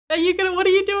What are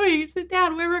you doing? Sit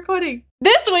down, we're recording.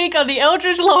 This week on the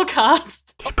Eldritch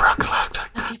Lorecast. Deep Rock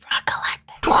Galactic.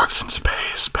 Dwarves in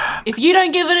Space, Ben. If you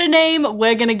don't give it a name,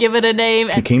 we're going to give it a name.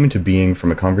 It came into being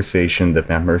from a conversation that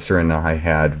Matt Mercer and I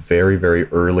had very, very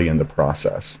early in the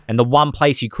process. And the one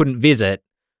place you couldn't visit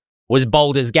was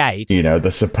Baldur's Gate. You know,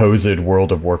 the supposed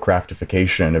World of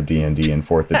Warcraftification of D&D in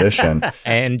 4th edition.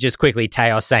 And just quickly,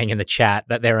 Teos saying in the chat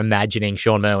that they're imagining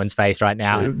Sean Merwin's face right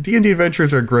now. D&D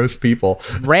adventurers are gross people.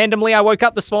 Randomly, I woke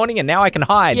up this morning and now I can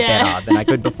hide better than I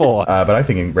could before. But I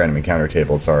think random encounter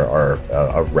tables are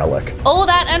a relic. All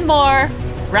that and more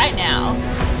right now.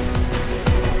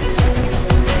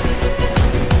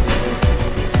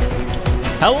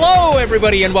 Hello,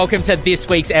 everybody, and welcome to this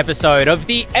week's episode of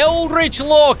the Eldritch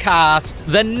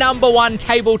Lorecast, the #1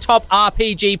 tabletop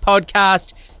RPG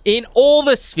podcast in all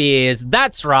the spheres.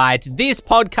 That's right. This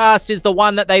podcast is the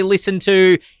one that they listen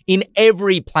to in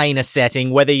every planar setting,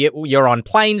 whether you're on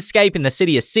Planescape in the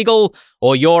city of Sigil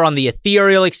or you're on the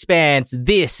Ethereal Expanse.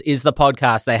 This is the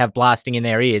podcast they have blasting in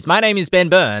their ears. My name is Ben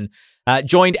Byrne.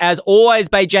 Joined as always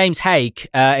by James Hake,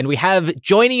 and we have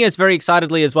joining us very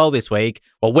excitedly as well this week.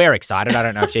 Well, we're excited. I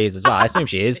don't know if she is as well. I assume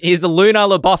she is Luna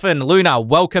LeBoffin. Luna,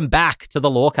 welcome back to the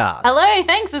Lorecast. Hello,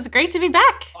 thanks. It's great to be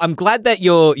back. I'm glad that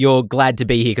you're glad to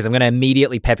be here because I'm going to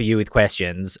immediately pepper you with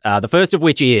questions. The first of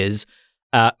which is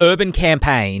urban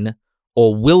campaign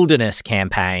or wilderness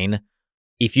campaign.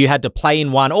 If you had to play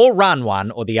in one or run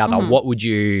one or the other, what would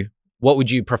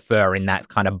you prefer in that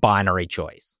kind of binary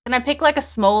choice? Can I pick like a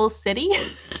small city?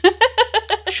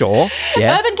 Sure,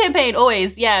 yeah. Urban campaign,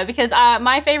 always, yeah, because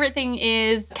my favorite thing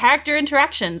is character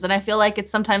interactions, and I feel like it's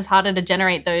sometimes harder to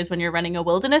generate those when you're running a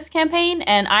wilderness campaign,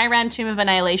 and I ran Tomb of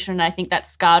Annihilation, and I think that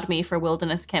scarred me for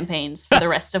wilderness campaigns for the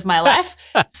rest of my life.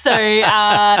 So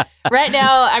right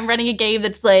now I'm running a game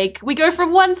that's like, we go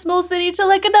from one small city to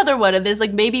like another one, and there's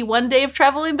like maybe one day of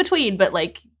travel in between, but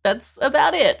like, that's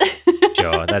about it.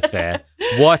 Sure, that's fair.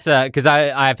 What? Because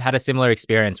I've had a similar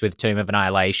experience with Tomb of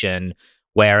Annihilation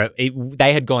where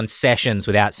they had gone sessions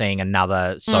without seeing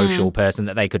another social person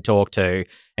that they could talk to.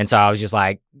 And so I was just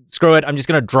like, screw it. I'm just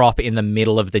going to drop in the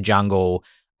middle of the jungle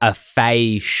a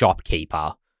Fey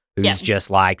shopkeeper who's just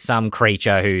like some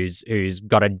creature who's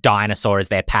got a dinosaur as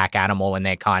their pack animal, and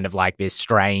they're kind of like this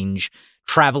strange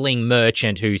traveling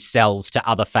merchant who sells to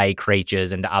other Fey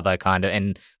creatures and other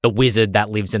and the wizard that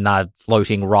lives in the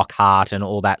floating rock heart and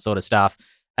all that sort of stuff.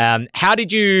 How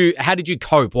did you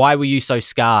cope? Why were you so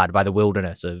scarred by the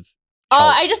wilderness of Cholk?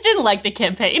 I just didn't like the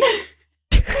campaign.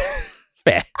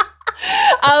 Fair.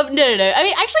 No. I mean,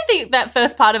 I actually think that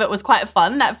first part of it was quite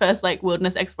fun, that first like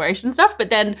wilderness exploration stuff, but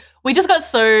then we just got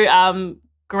so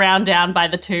ground down by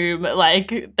the tomb.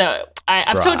 Like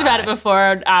I've talked about it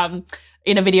before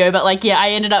in a video, but like, yeah, I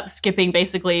ended up skipping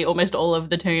basically almost all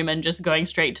of the tomb and just going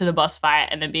straight to the boss fight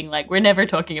and then being like, we're never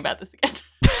talking about this again.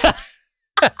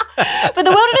 But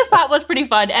the wilderness part was pretty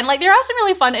fun. And like, there are some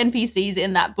really fun NPCs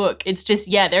in that book. It's just,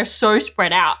 yeah, they're so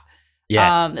spread out.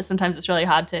 Yes. That sometimes it's really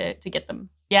hard to get them.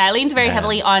 Yeah, I leaned very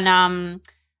heavily on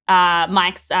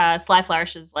Mike's Sly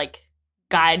Flourish's like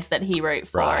guides that he wrote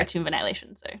for Tomb of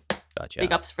Annihilation. So gotcha.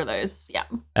 Big ups for those.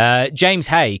 Yeah. James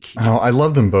Hake. Oh, I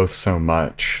love them both so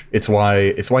much. It's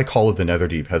why Call of the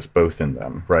Netherdeep has both in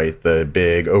them, right? The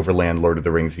big overland Lord of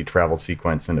the Ringsy travel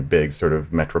sequence and a big sort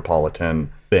of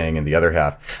metropolitan thing in the other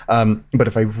half. But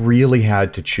if I really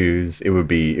had to choose, it would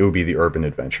be the urban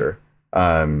adventure.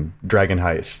 Dragon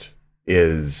Heist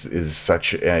is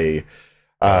such a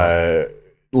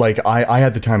like I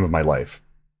had the time of my life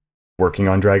working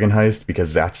on Dragon Heist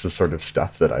because that's the sort of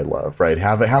stuff that I love, right?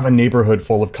 Have a neighborhood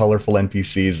full of colorful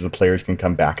NPCs the players can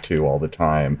come back to all the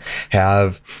time.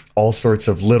 Have all sorts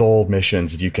of little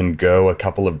missions that you can go a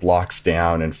couple of blocks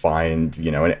down and find, you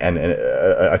know, and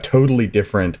a totally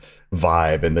different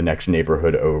vibe in the next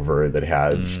neighborhood over that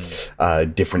has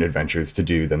different adventures to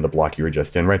do than the block you were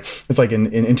just in, right? It's like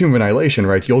in Tomb of Annihilation,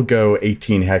 right? You'll go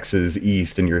 18 hexes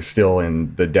east and you're still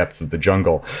in the depths of the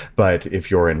jungle. But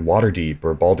if you're in Waterdeep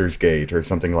or Baldur's Gate or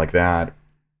something like that,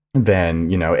 then,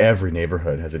 you know, every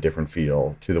neighborhood has a different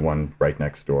feel to the one right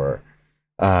next door.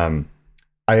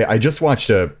 I just watched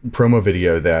a promo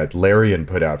video that Larian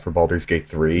put out for Baldur's Gate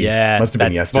 3. Yeah, must have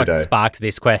been yesterday. What sparked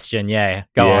this question. Yeah,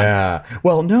 go on. Yeah.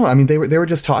 Well, no, I mean they were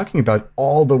just talking about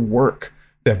all the work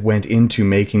that went into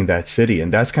making that city,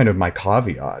 and that's kind of my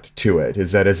caveat to it.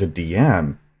 Is that as a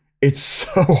DM, it's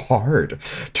so hard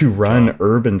to run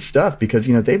urban stuff because,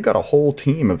 you know, they've got a whole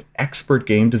team of expert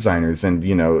game designers and,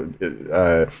 you know,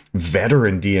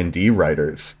 veteran D&D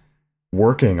writers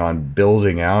working on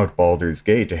building out Baldur's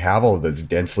Gate to have all of those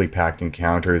densely packed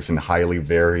encounters and highly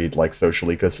varied like social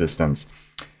ecosystems.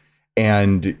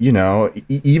 And,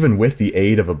 even with the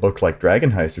aid of a book like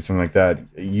Dragon Heist or something like that,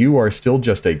 you are still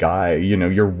just a guy,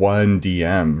 you're one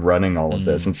DM running all of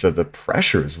this. And so the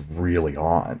pressure is really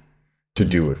on to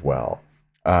do it well.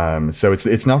 So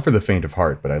it's not for the faint of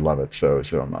heart, but I love it so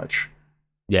much.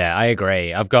 Yeah, I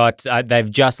agree.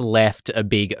 They've just left a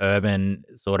big urban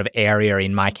sort of area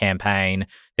in my campaign.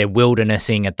 They're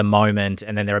wildernessing at the moment,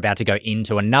 and then they're about to go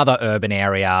into another urban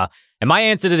area. And my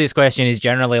answer to this question is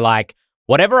generally like,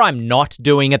 whatever I'm not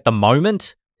doing at the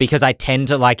moment, because I tend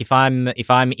to like, if I'm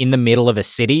in the middle of a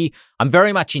city, I'm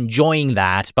very much enjoying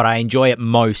that, but I enjoy it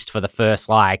most for the first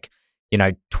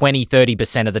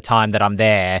 20-30% of the time that I'm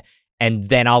there. And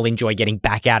then I'll enjoy getting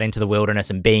back out into the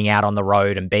wilderness and being out on the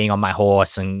road and being on my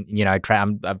horse. And,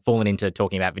 I've fallen into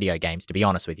talking about video games, to be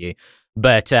honest with you.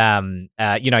 But, having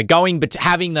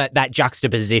that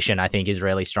juxtaposition, I think, is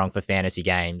really strong for fantasy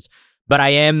games. But I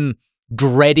am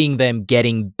dreading them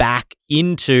getting back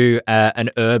into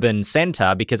an urban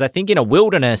center, because I think in a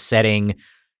wilderness setting,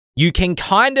 you can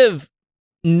kind of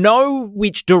know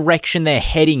which direction they're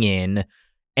heading in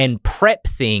and prep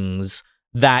things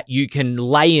that you can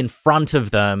lay in front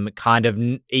of them, kind of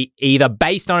either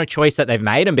based on a choice that they've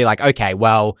made and be like, okay,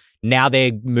 well, now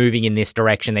they're moving in this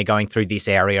direction, they're going through this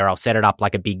area, I'll set it up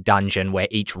like a big dungeon where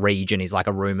each region is like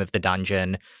a room of the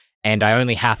dungeon, and I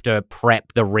only have to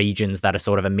prep the regions that are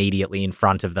sort of immediately in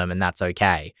front of them, and that's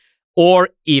okay. Or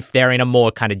if they're in a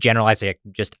more kind of generalized, like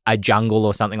just a jungle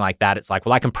or something like that, it's like,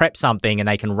 well, I can prep something and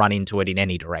they can run into it in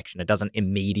any direction. It doesn't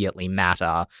immediately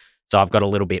matter. So I've got a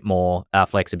little bit more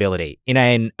flexibility. In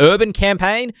an urban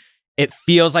campaign, it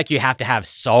feels like you have to have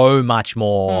so much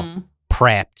more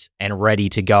prepped and ready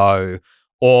to go,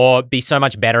 or be so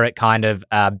much better at kind of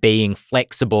being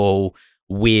flexible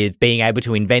with being able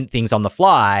to invent things on the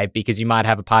fly, because you might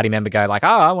have a party member go like,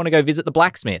 oh, I want to go visit the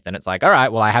blacksmith. And it's like, all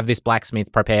right, well, I have this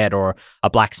blacksmith prepared, or a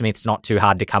blacksmith's not too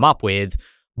hard to come up with.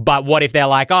 But what if they're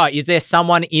like, oh, is there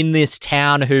someone in this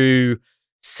town who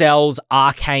sells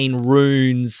arcane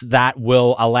runes that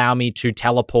will allow me to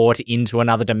teleport into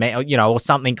another dimension, or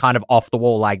something kind of off the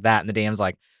wall like that? And the DM's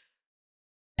like,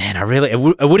 man, it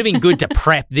would have been good to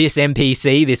prep this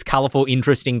NPC, this colorful,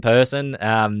 interesting person.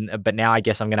 But now I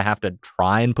guess I'm going to have to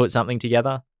try and put something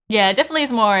together. Yeah, it definitely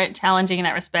is more challenging in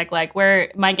that respect. Like,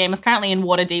 where my game is currently in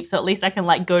Waterdeep, so at least I can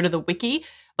go to the wiki.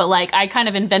 But I kind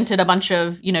of invented a bunch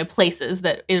of, places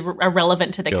that are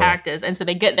relevant to the characters. And so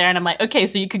they get there and I'm like, okay,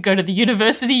 so you could go to the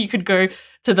university, you could go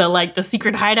to the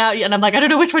secret hideout. And I'm like, I don't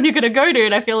know which one you're going to go to.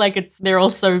 And I feel like they're all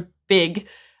so big.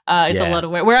 It's a lot of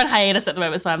work. We're on hiatus at the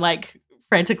moment, so I'm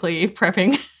frantically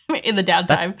prepping in the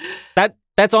downtime.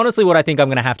 That's honestly what I think I'm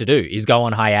going to have to do, is go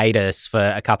on hiatus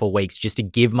for a couple of weeks just to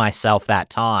give myself that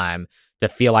time to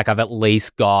feel like I've at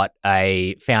least got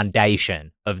a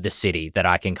foundation of the city that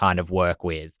I can kind of work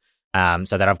with,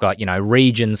 so that I've got,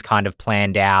 regions kind of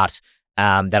planned out,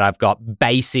 that I've got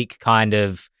basic kind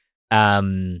of,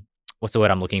 what's the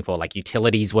word I'm looking for? Like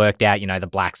utilities worked out, the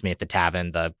blacksmith, the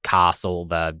tavern, the castle,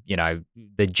 the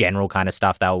general kind of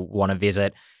stuff they'll want to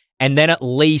visit. And then at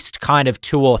least kind of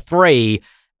 2 or 3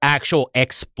 actual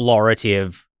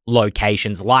explorative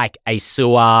locations, like a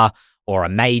sewer, or a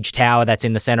mage tower that's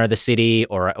in the center of the city,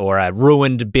 or a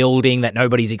ruined building that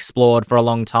nobody's explored for a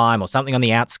long time, or something on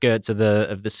the outskirts of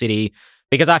the city.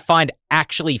 Because I find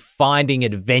actually finding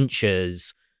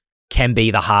adventures can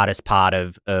be the hardest part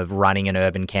of running an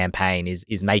urban campaign,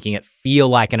 is making it feel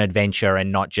like an adventure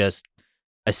and not just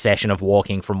a session of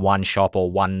walking from one shop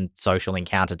or one social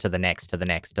encounter to the next, to the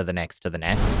next, to the next, to the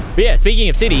next. But yeah, speaking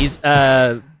of cities,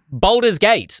 Baldur's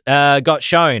Gate got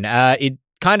shown. It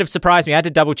kind of surprised me. I had to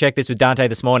double check this with Dante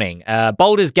this morning.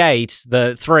 Baldur's Gate,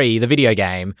 the video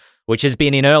game, which has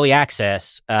been in early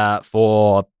access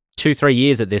for 2-3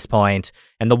 years at this point,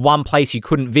 and the one place you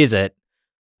couldn't visit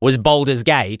was Baldur's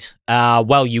Gate.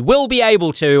 Well, you will be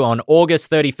able to on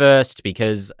August 31st,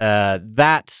 because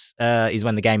that is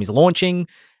when the game is launching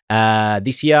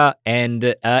this year, and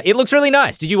it looks really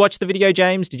nice. Did you watch the video,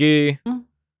 James? Did you?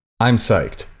 I'm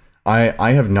psyched.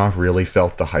 I have not really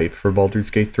felt the hype for Baldur's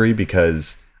Gate 3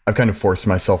 because I've kind of forced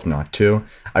myself not to.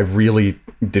 I really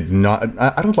did not.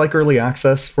 I don't like early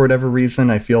access for whatever reason.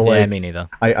 I feel like me neither.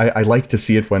 I like to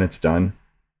see it when it's done,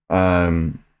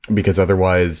 because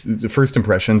otherwise, the first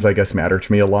impressions, I guess, matter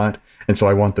to me a lot, and so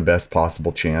I want the best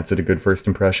possible chance at a good first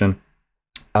impression.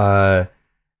 And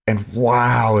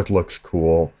wow, it looks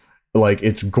cool. Like,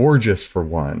 it's gorgeous for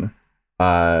one,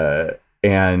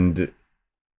 and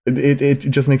it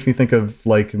just makes me think of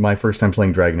my first time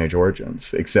playing Dragon Age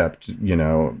Origins, except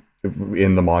in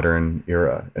the modern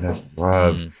era. And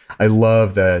I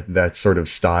love that sort of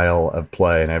style of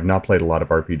play, and I have not played a lot of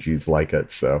RPGs like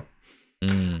it. So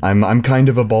I'm kind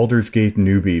of a Baldur's Gate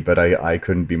newbie, but I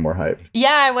couldn't be more hyped.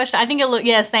 Yeah, I think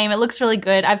same. It looks really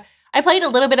good. I played a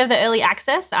little bit of the early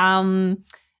access,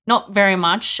 not very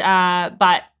much,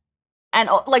 but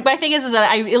like my thing is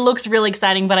that it looks really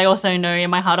exciting, but I also know in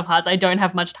my heart of hearts I don't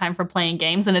have much time for playing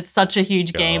games, and it's such a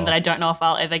huge game that I don't know if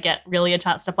I'll ever get really a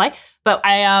chance to play. But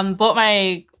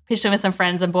I pitched in with some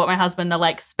friends and bought my husband the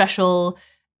like special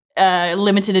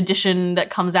limited edition that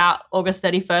comes out August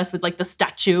 31st with like the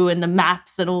statue and the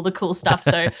maps and all the cool stuff.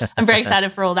 So I'm very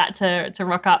excited for all that to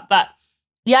rock up. But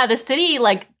yeah, the city,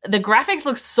 like the graphics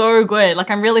look so good.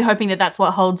 Like I'm really hoping that that's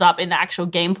what holds up in the actual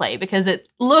gameplay because it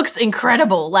looks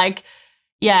incredible. Like,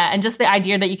 yeah, and just the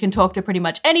idea that you can talk to pretty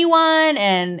much anyone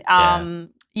and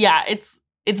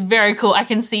it's very cool. I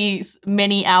can see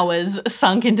many hours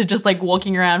sunk into just like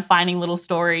walking around, finding little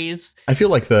stories. I feel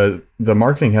like the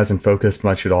marketing hasn't focused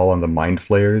much at all on the Mind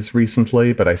Flayers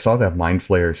recently, but I saw that Mind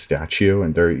Flayer statue,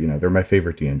 and they're my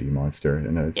favorite D&D monster,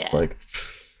 and it's like,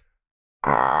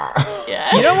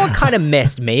 yeah. You know what kind of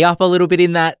messed me up a little bit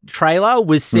in that trailer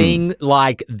was seeing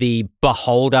like the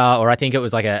beholder, or I think it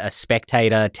was like a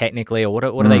spectator technically, or what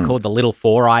are they called? The little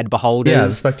four-eyed beholders. Yeah, the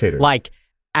spectators. Like,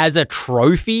 as a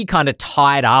trophy kind of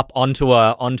tied up onto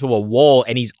a wall,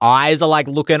 and his eyes are like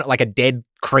looking like a dead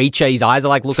creature. His eyes are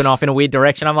like looking off in a weird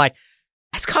direction. I'm like,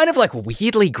 that's kind of like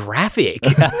weirdly graphic.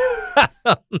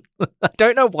 I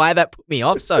don't know why that put me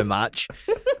off so much.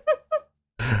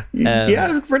 Yeah,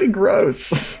 it's pretty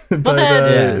gross. But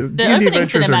the D&D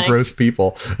adventures are gross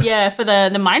people. Yeah, for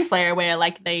the Mind Flayer where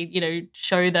like they,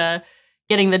 show the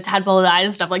getting the tadpole eyes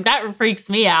and stuff, like that freaks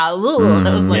me out. Ooh,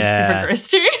 that was like super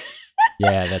gross too.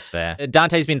 Yeah, that's fair.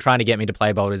 Dante's been trying to get me to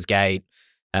play Baldur's Gate,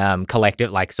 collect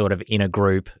it like sort of in a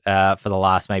group for the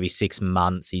last maybe 6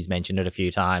 months. He's mentioned it a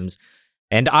few times,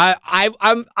 and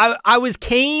I was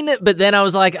keen, but then I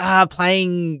was like,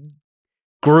 playing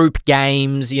group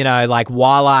games, like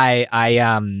while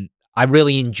I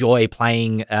really enjoy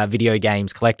playing video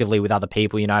games collectively with other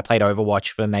people. I played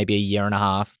Overwatch for maybe a year and a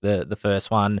half, the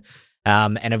first one.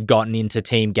 And have gotten into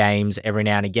team games every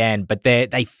now and again, but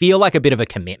they feel like a bit of a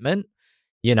commitment,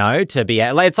 to be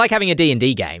it's like having a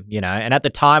D&D game, and at the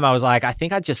time I was like, I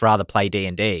think I'd just rather play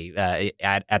D&D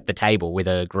at the table with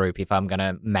a group if I'm going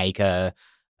to make a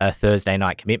Thursday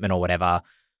night commitment or whatever.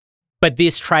 But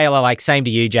this trailer, like same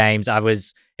to you, James,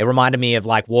 it reminded me of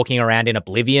like walking around in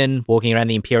Oblivion, walking around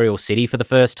the Imperial City for the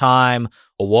first time,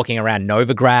 or walking around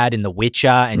Novigrad in The Witcher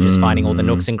and just finding all the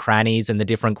nooks and crannies and the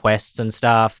different quests and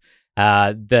stuff.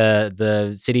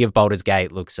 The city of Baldur's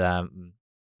Gate looks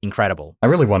incredible. I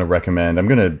really want to recommend, I'm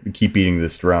going to keep beating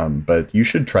this drum, but you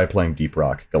should try playing Deep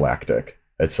Rock Galactic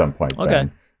at some point. Okay.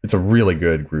 Ben. It's a really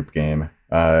good group game.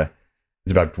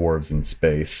 It's about dwarves in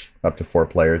space, up to 4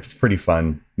 players. It's pretty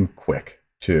fun and quick,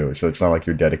 too. So it's not like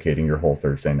you're dedicating your whole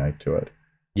Thursday night to it.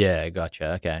 Yeah,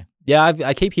 gotcha. Okay. Yeah,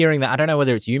 I keep hearing that. I don't know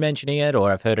whether it's you mentioning it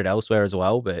or I've heard it elsewhere as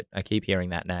well, but I keep hearing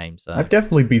that name. So I've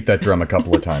definitely beat that drum a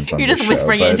couple of times on You're just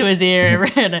whispering it into his ear.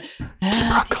 Deep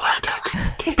Rock Galactic.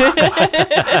 Deep Rock Galactic.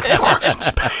 Dwarves in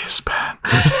space, man.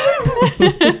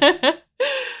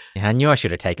 Yeah, I knew I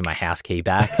should have taken my house key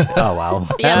back. Oh, well.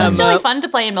 Yeah, it's really fun to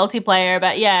play in multiplayer,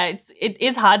 but yeah, it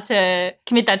is hard to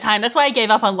commit that time. That's why I gave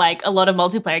up on like a lot of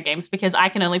multiplayer games because I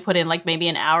can only put in like maybe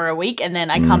an hour a week and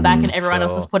then I come back and everyone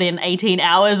else has put in 18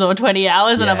 hours or 20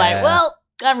 hours and I'm like, well,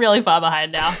 I'm really far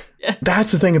behind now. Yeah.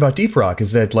 That's the thing about Deep Rock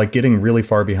is that like getting really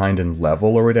far behind in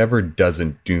level or whatever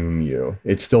doesn't doom you.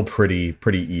 It's still pretty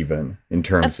even in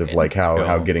terms of like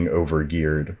how getting over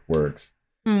geared works.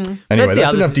 Anyway,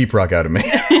 that's enough Deep Rock out of me.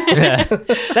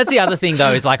 That's the other thing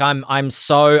though, is like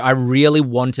I really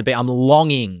want to be, I'm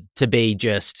longing to be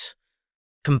just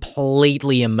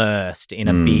completely immersed in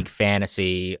a big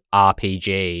fantasy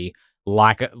RPG,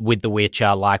 like with The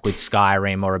Witcher, like with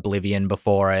Skyrim or Oblivion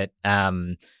before it.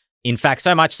 In fact,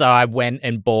 so much so I went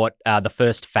and bought the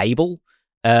first Fable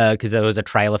because there was a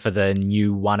trailer for the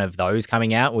new one of those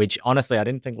coming out, which honestly I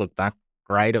didn't think looked that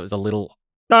great. It was a little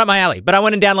not up my alley, but I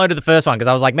went and downloaded the first one because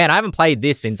I was like, man, I haven't played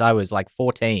this since I was like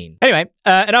 14. Anyway,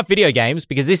 enough video games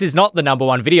because this is not the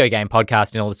 #1 video game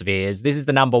podcast in all the spheres. This is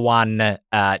the #1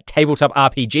 tabletop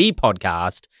RPG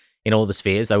podcast in all the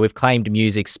spheres. So we've claimed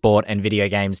music, sport, and video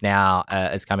games now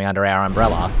as coming under our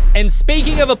umbrella. And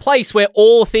speaking of a place where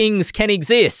all things can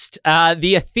exist,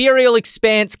 the Ethereal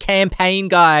Expanse Campaign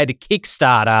Guide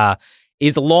Kickstarter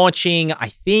is launching, I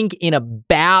think, in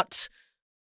about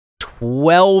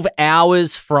 12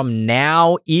 hours from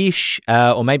now-ish,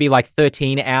 or maybe like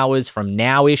 13 hours from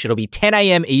now-ish. It'll be 10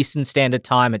 a.m. Eastern Standard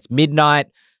Time. It's midnight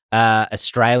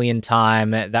Australian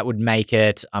time. That would make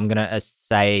it, I'm going to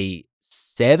say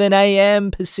 7 a.m.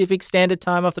 Pacific Standard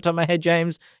Time off the top of my head,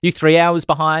 James. You 3 hours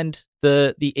behind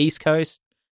the East Coast?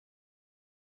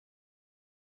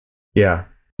 Yeah.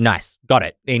 Nice. Got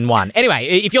it in one. Anyway,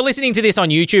 if you're listening to this on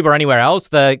YouTube or anywhere else,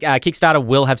 the Kickstarter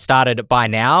will have started by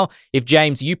now. If,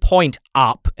 James, you point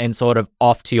up and sort of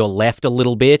off to your left a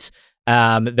little bit,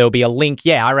 there'll be a link,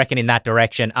 I reckon in that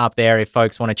direction up there if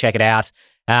folks want to check it out.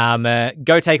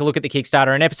 Go take a look at the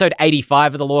Kickstarter. In episode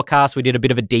 85 of the Lorecast, we did a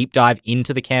bit of a deep dive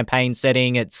into the campaign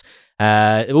setting. It's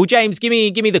James, give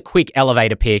me the quick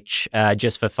elevator pitch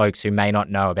just for folks who may not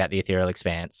know about the Ethereal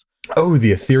Expanse. Oh,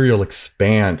 the Ethereal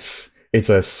Expanse. It's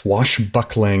a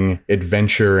swashbuckling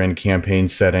adventure and campaign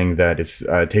setting that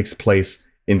takes place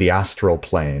in the astral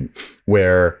plane,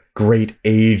 where great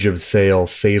age of sail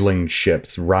sailing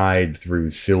ships ride through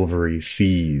silvery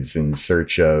seas in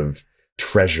search of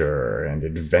treasure and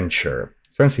adventure. I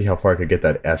was trying to see how far I could get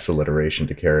that S alliteration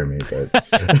to carry me, but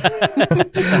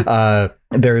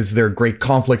there are great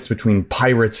conflicts between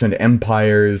pirates and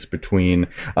empires, between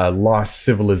lost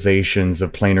civilizations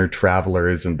of planar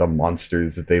travelers and the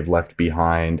monsters that they've left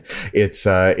behind.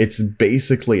 It's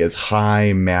basically as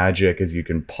high magic as you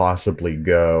can possibly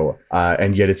go,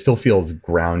 and yet it still feels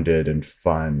grounded and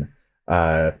fun.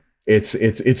 It's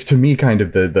to me kind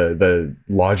of the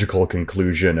logical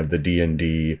conclusion of the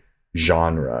D&D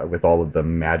genre, with all of the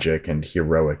magic and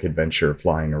heroic adventure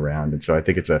flying around, and so I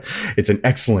think it's an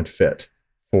excellent fit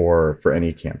for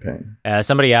any campaign.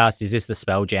 Somebody asked, is this the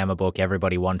Spelljammer book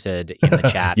everybody wanted in the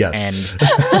chat? Yes. And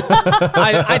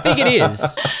I think it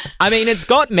is. I mean, it's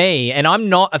got me, and I'm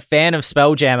not a fan of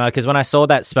Spelljammer, because when I saw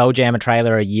that Spelljammer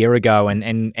trailer a year ago,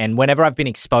 and whenever I've been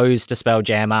exposed to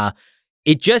Spelljammer,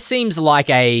 it just seems like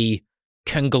a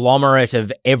conglomerate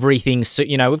of everything. So,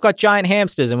 we've got giant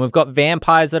hamsters, and we've got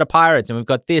vampires that are pirates, and we've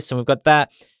got this, and we've got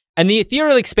that. And the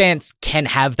Ethereal Expanse can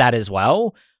have that as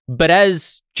well. But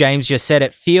as James just said,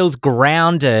 it feels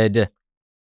grounded.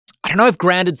 I don't know if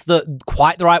grounded's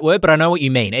quite the right word, but I know what you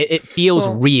mean. It feels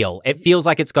real. It feels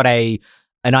like it's got an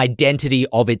identity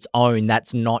of its own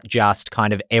that's not just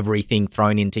kind of everything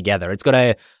thrown in together. It's got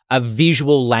a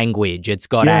visual language. It's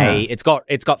got it's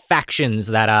got factions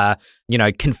that are,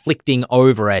 conflicting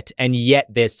over it, and yet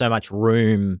there's so much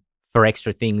room for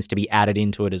extra things to be added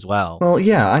into it as well. Well,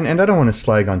 yeah, and I don't want to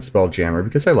slag on Spelljammer,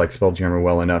 because I like Spelljammer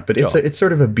well enough, but Sure. it's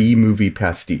sort of a B-movie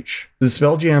pastiche. The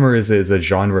Spelljammer is a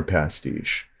genre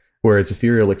pastiche, whereas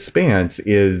Ethereal Expanse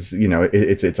is,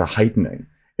 it's a heightening.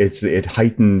 It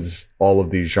heightens all of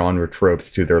these genre tropes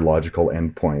to their logical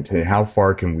endpoint. And how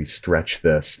far can we stretch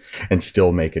this and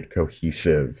still make it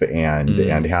cohesive and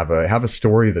have a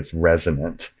story that's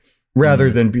resonant, rather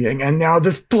than being, and now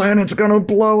this planet's gonna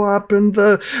blow up and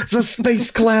the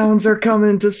space clowns are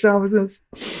coming to salvage us.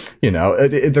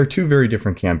 They're two very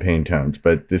different campaign tones,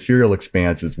 but the Ethereal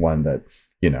Expanse is one that,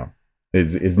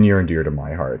 is near and dear to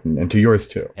my heart, and to yours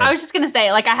too. I was just gonna say,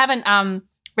 I haven't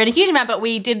read a huge amount, but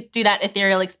we did do that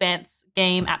Ethereal Expanse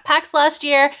game at PAX last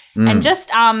year, and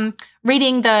just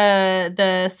reading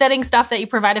the setting stuff that you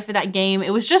provided for that game,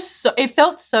 it was just it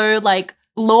felt so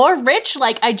lore rich.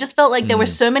 I just felt like there were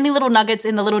so many little nuggets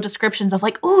in the little descriptions of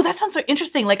oh, that sounds so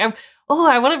interesting.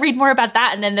 I want to read more about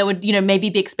that. And then there would, maybe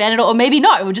be expanded, or maybe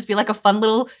not. It would just be a fun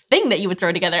little thing that you would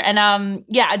throw together. And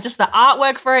just the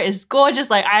artwork for it is gorgeous.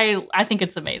 I think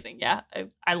it's amazing. Yeah,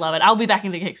 I love it. I'll be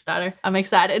backing the Kickstarter. I'm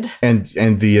excited. And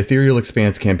the Ethereal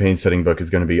Expanse campaign setting book is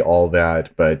going to be all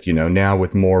that, but now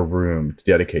with more room to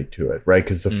dedicate to it, right?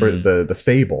 Because the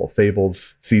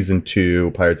Fables Season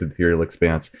 2, Pirates of the Ethereal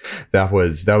Expanse, that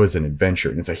was an adventure,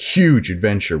 and it's a huge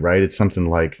adventure, right? It's something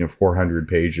like 400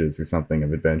 pages or something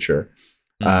of adventure.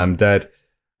 That,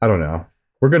 I don't know,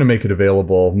 we're going to make it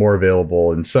more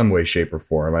available in some way, shape, or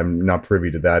form. I'm not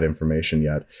privy to that information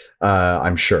yet,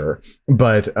 I'm sure.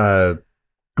 But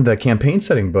the campaign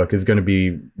setting book is going to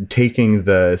be taking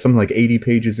something like 80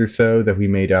 pages or so that we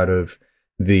made out of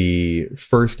the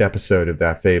first episode of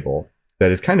that fable, that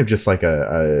is kind of just like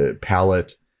a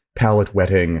palette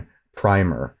wetting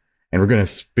primer. And we're going to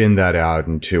spin that out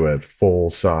into a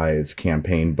full-size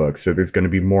campaign book. So there's going to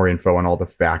be more info on all the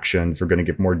factions. We're going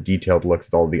to get more detailed looks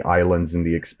at all the islands in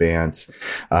the Expanse.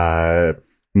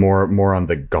 More on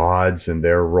the gods and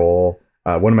their role.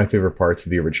 One of my favorite parts of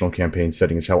the original campaign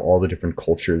setting is how all the different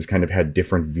cultures kind of had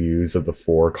different views of the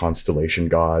 4 constellation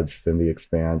gods in the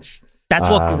Expanse. That's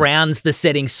what grounds the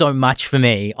setting so much for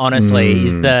me, honestly,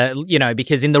 is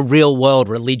because in the real world,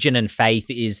 religion and faith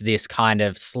is this kind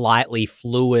of slightly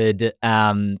fluid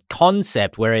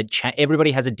concept where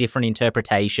everybody has a different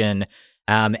interpretation.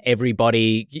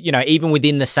 Everybody, even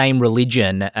within the same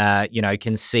religion,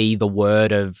 can see the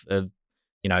word of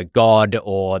God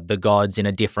or the gods in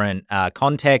a different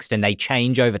context, and they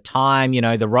change over time.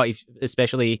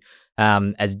 Especially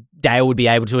as Dale would be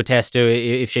able to attest to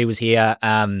if she was here.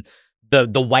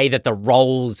 The way that the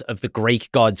roles of the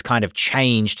Greek gods kind of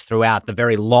changed throughout the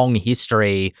very long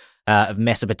history of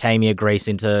Mesopotamia, Greece,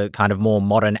 into kind of more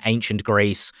modern ancient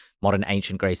Greece.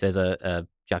 There's a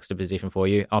juxtaposition for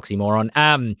you,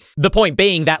 oxymoron. The point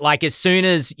being that, like, as soon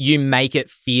as you make it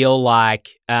feel like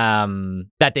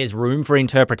that there's room for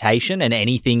interpretation and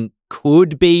anything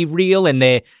could be real, and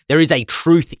there is a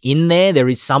truth in there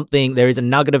is a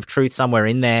nugget of truth somewhere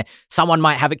in there. Someone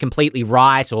might have it completely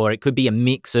right, or it could be a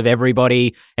mix of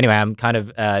everybody. Anyway, I'm kind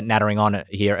of nattering on it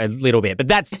here a little bit, but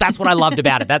that's what I loved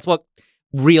about it. That's what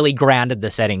really grounded the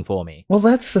setting for me. Well,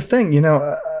 that's the thing,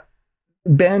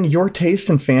 Ben, your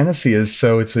taste in fantasy is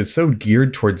it's so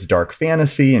geared towards dark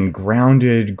fantasy and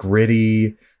grounded,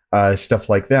 gritty stuff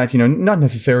like that. Not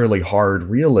necessarily hard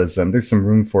realism. There's some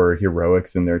room for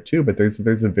heroics in there too, but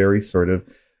there's a very sort of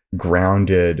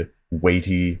grounded,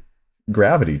 weighty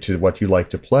gravity to what you like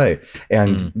to play.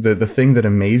 And the thing that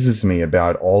amazes me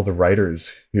about all the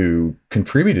writers who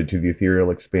contributed to the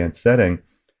Ethereal Expanse setting,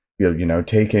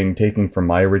 taking from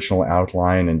my original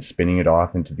outline and spinning it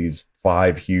off into these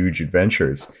 5 huge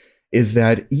adventures, is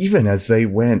that even as they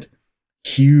went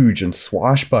huge and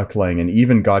swashbuckling and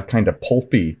even got kind of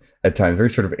pulpy at times, very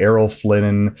sort of Errol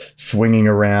Flynn swinging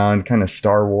around, kind of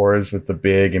Star Wars with the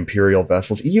big Imperial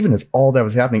vessels, even as all that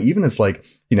was happening, even as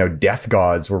death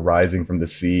gods were rising from the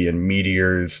sea and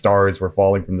meteors, stars were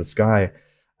falling from the sky,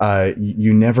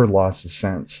 you never lost the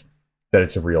sense that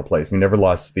it's a real place. We never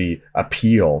lost the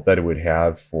appeal that it would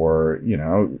have for,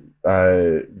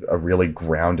 a really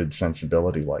grounded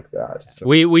sensibility like that. So.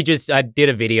 We just did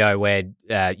a video where,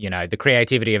 the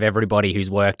creativity of everybody who's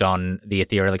worked on the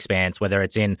Ethereal Expanse, whether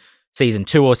it's in season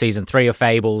 2 or season 3 of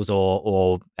Fables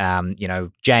or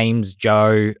James,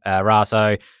 Joe,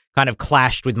 Raso, kind of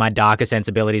clashed with my darker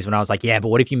sensibilities when I was like, yeah, but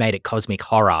what if you made it cosmic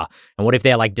horror? And what if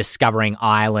they're like discovering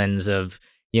islands of,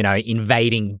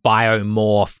 invading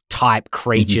biomorph type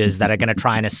creatures that are going to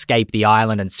try and escape the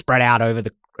island and spread out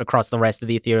across the rest of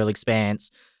the Ethereal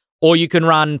Expanse? Or you can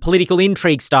run political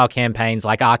intrigue style campaigns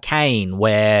like Arcane,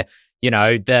 where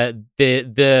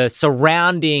the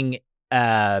surrounding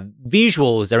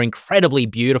visuals are incredibly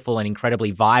beautiful and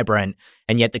incredibly vibrant,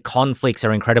 and yet the conflicts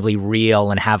are incredibly real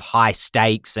and have high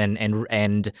stakes and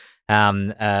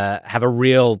have a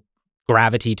real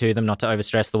gravity to them, not to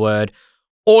overstress the word.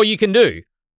 Or you can do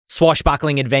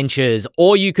swashbuckling adventures,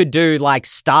 or you could do like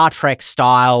Star Trek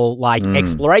style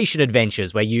exploration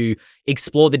adventures where you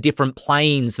explore the different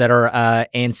planes that are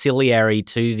ancillary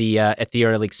to the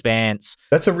Ethereal Expanse.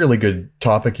 That's a really good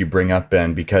topic you bring up,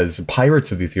 Ben, because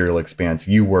Pirates of the Ethereal Expanse,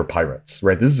 you were pirates,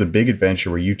 right? This is a big adventure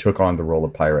where you took on the role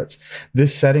of pirates.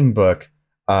 This setting book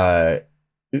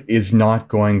is not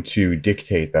going to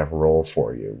dictate that role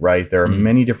for you, right? There are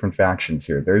many different factions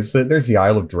here. There's the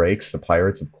Isle of Drakes, the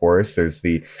pirates, of course. There's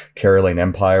the Caroline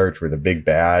Empire, which were the big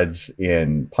bads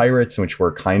in Pirates, which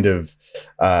were kind of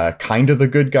the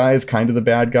good guys, kind of the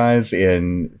bad guys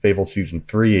in Fable Season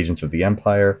 3, Agents of the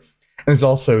Empire. And there's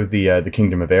also the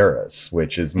Kingdom of Eris,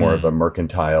 which is more of a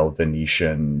mercantile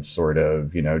Venetian sort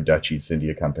of, Dutch East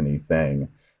India Company thing.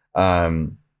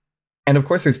 And of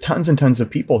course, there's tons and tons of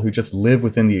people who just live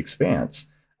within the Expanse,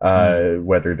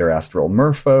 whether they're astral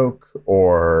merfolk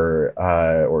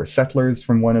or settlers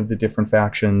from one of the different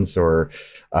factions, or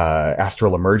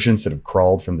astral emergents that have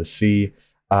crawled from the sea.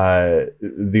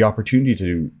 The opportunity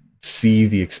to see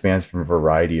the Expanse from a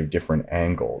variety of different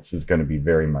angles is going to be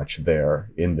very much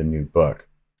there in the new book.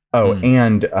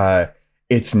 And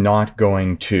it's not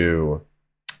going to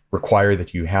require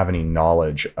that you have any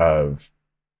knowledge of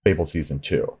Fable Season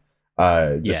 2.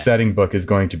 The setting book is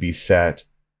going to be set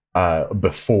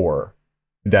before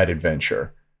that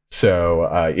adventure. So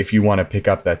if you want to pick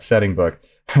up that setting book,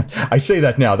 I say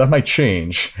that now, that might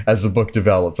change as the book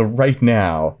develops. So right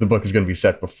now, the book is going to be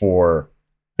set before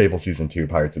Fable Season 2,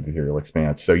 Pirates of the Ethereal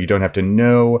Expanse. So you don't have to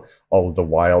know all of the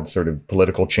wild sort of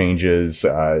political changes,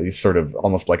 sort of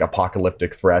almost like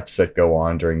apocalyptic threats that go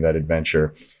on during that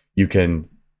adventure. You can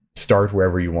start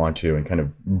wherever you want to and kind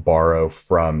of borrow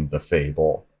from the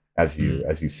fable as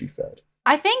you see fit.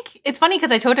 I think it's funny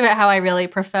because I talked about how I really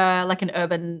prefer like an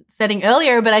urban setting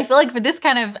earlier, but I feel like for this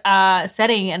kind of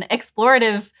setting, an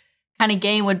explorative kind of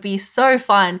game would be so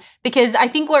fun, because I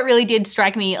think what really did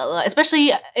strike me,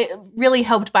 especially it really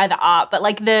helped by the art, but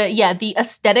like the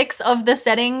aesthetics of the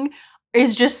setting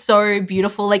is just so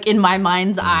beautiful. Like in my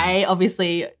mind's eye,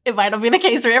 obviously it might not be the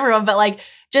case for everyone, but like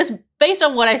just based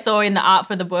on what I saw in the art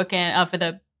for the book and for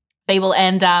the Fable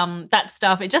and that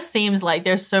stuff. It just seems like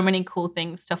there's so many cool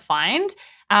things to find.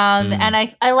 And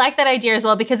I like that idea as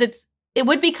well, because it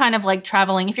would be kind of like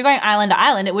traveling. If you're going island to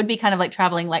island, it would be kind of like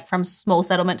traveling like from small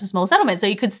settlement to small settlement. So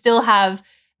you could still have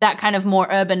that kind of more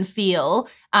urban feel.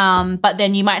 But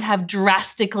then you might have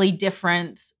drastically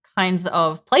different kinds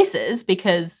of places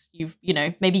because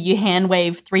maybe you hand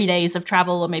wave 3 days of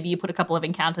travel, or maybe you put a couple of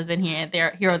encounters in here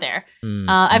or there.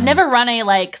 I've never run a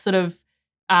like sort of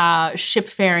ship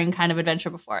faring kind of adventure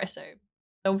before, so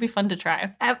that would be fun to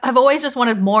try. I've always just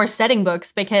wanted more setting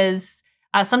books because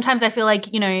sometimes I feel like,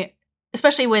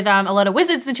 especially with a lot of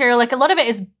Wizards material, like a lot of it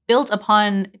is built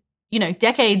upon,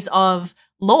 decades of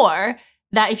lore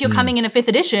that if you're coming in a 5th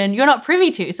edition, you're not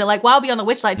privy to. So like Wild Beyond the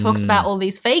Witchlight talks about all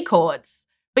these Fey courts,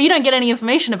 but you don't get any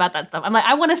information about that stuff. I'm like,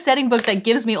 I want a setting book that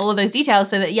gives me all of those details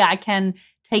so that, I can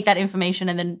take that information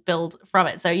and then build from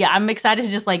it. So I'm excited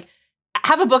to just like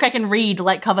have a book I can read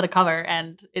like cover to cover,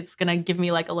 and it's going to give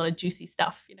me like a lot of juicy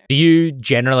stuff. Do you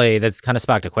generally, that's kind of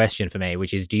sparked a question for me,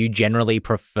 which is, do you generally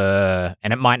prefer,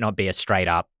 and it might not be a straight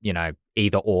up,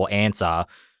 either or answer,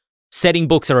 setting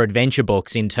books or adventure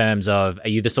books in terms of, are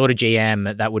you the sort of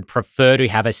GM that would prefer to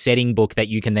have a setting book that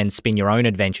you can then spin your own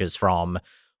adventures from,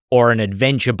 or an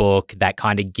adventure book that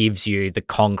kind of gives you the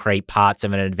concrete parts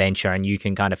of an adventure and you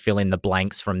can kind of fill in the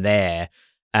blanks from there?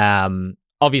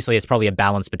 Obviously, it's probably a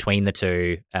balance between the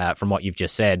two from what you've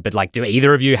just said, but like, do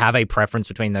either of you have a preference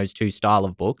between those two style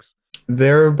of books?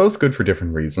 They're both good for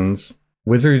different reasons.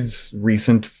 Wizards'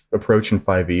 recent approach in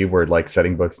 5e, where like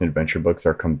setting books and adventure books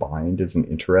are combined, is an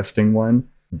interesting one,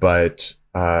 but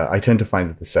I tend to find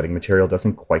that the setting material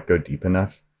doesn't quite go deep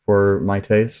enough for my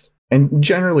taste. And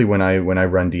generally, when I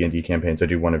run D&D campaigns, I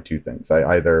do one of two things. I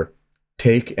either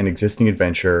take an existing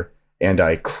adventure and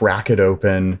I crack it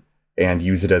open and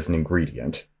use it as an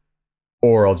ingredient,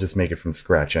 or I'll just make it from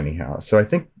scratch anyhow. So I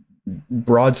think,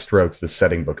 broad strokes, the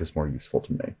setting book is more useful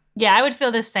to me. Yeah, I would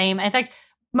feel the same. In fact,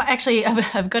 actually,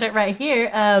 I've got it right here.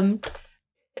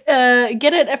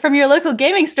 Get it from your local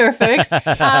gaming store, folks. But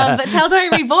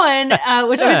Tal'Dorei Reborn,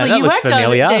 which obviously you worked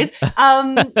familiar.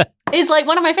 on, Jace, is like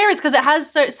one of my favorites because it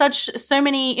has so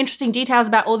many interesting details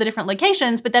about all the different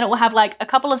locations, but then it will have like a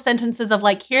couple of sentences of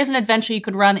like, here's an adventure you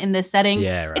could run in this setting.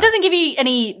 Yeah, right. It doesn't give you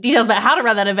any details about how to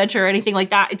run that adventure or anything like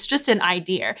that. It's just an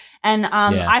idea. And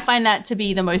I find that to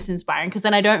be the most inspiring because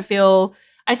then I feel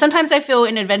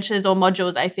in adventures or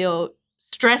modules, I feel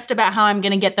stressed about how I'm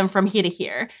going to get them from here to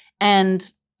here. And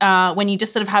when you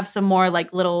just sort of have some more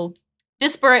like little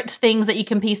disparate things that you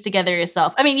can piece together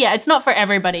yourself. I mean, it's not for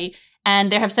everybody.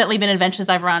 And there have certainly been adventures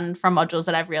I've run from modules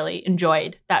that I've really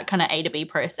enjoyed, that kind of A to B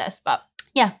process. But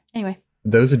anyway.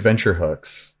 Those adventure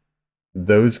hooks,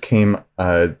 those came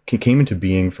into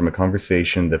being from a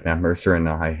conversation that Matt Mercer and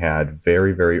I had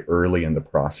very, very early in the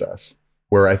process,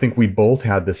 where I think we both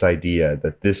had this idea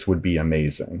that this would be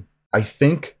amazing. I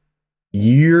think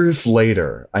years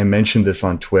later, I mentioned this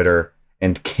on Twitter,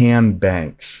 and Cam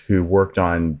Banks, who worked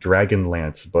on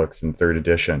Dragonlance books in 3rd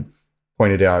edition,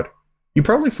 pointed out, you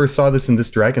probably first saw this in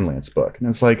this Dragonlance book. And I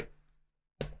was like,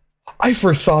 I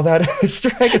first saw that in this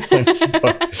Dragonlance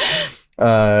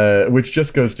book. Which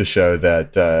just goes to show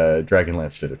that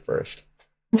Dragonlance did it first.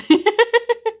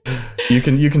 You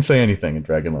can say anything, and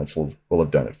Dragonlance will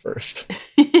have done it first.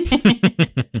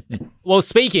 Well,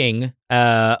 speaking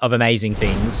of amazing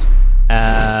things,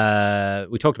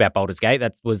 we talked about Baldur's Gate.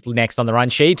 That was next on the run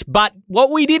sheet. But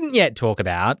what we didn't yet talk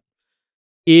about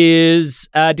is,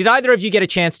 did either of you get a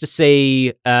chance to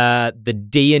see the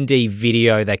D&D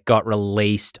video that got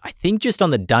released, I think just on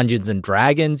the Dungeons &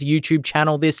 Dragons YouTube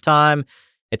channel this time?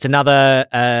 It's another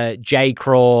J.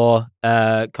 Craw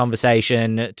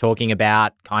conversation talking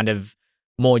about kind of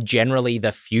more generally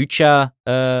the future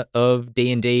of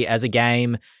D&D as a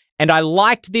game. And I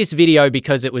liked this video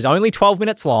because it was only 12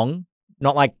 minutes long,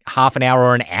 not like half an hour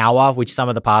or an hour, which some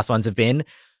of the past ones have been,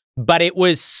 but it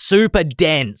was super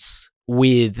dense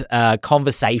with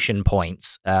conversation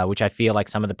points, which I feel like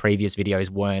some of the previous videos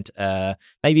weren't,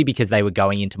 maybe because they were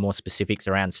going into more specifics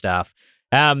around stuff.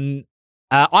 I've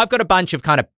got a bunch of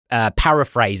kind of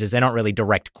paraphrases. They're not really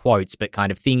direct quotes, but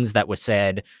kind of things that were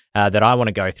said that I want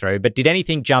to go through. But did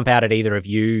anything jump out at either of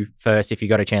you first if you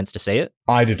got a chance to see it?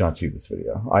 I did not see this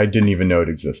video. I didn't even know it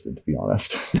existed, to be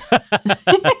honest.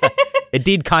 It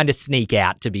did kind of sneak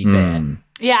out, to be fair.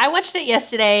 Yeah, I watched it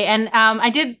yesterday, and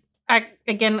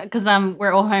again, because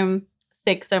we're all home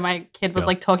sick, so my kid was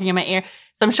like talking in my ear.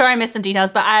 So I'm sure I missed some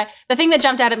details, but the thing that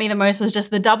jumped out at me the most was just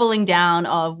the doubling down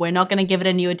of we're not going to give it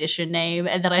a new edition name.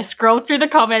 And then I scrolled through the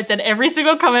comments, and every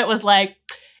single comment was like,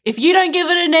 if you don't give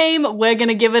it a name, we're going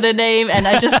to give it a name. And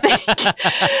I just think,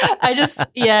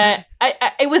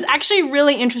 it was actually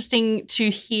really interesting to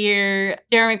hear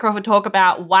Jeremy Crawford talk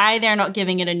about why they're not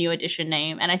giving it a New Edition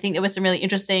name. And I think there was some really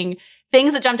interesting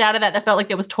things that jumped out of that felt like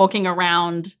there was talking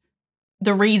around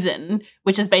the reason,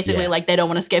 which is basically like they don't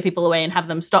want to scare people away and have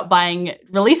them stop buying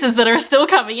releases that are still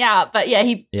coming out. But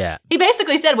he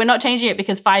basically said we're not changing it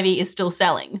because 5e is still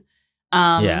selling.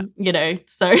 You know,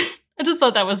 so I just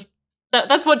thought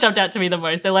that's what jumped out to me the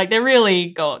most. They're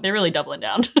really doubling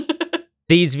down.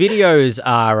 These videos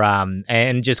are,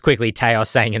 and just quickly, Teos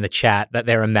saying in the chat that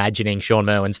they're imagining Sean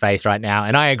Merwin's face right now.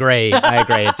 And I agree.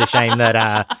 It's a shame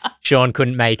that Sean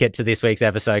couldn't make it to this week's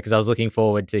episode because I was looking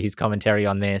forward to his commentary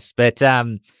on this. But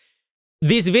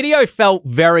this video felt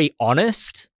very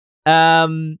honest.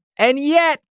 And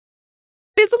yet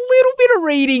there's a little bit of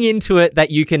reading into it that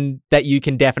you can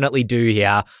definitely do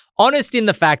here. Honest in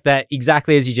the fact that,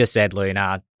 exactly as you just said,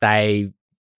 Luna, 5e's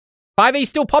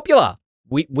still popular.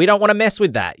 We don't want to mess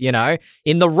with that, you know?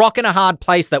 In the rock and a hard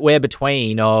place that we're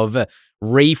between of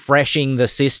refreshing the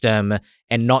system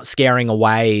and not scaring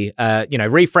away,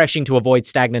 refreshing to avoid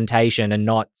stagnation and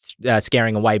not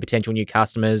scaring away potential new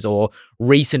customers or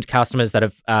recent customers that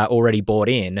have already bought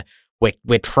in,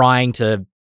 we're trying to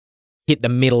hit the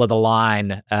middle of the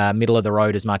line, middle of the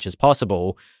road as much as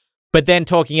possible. But then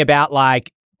talking about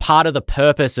like part of the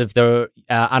purpose of the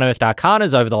Unearthed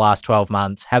Arcanas over the last 12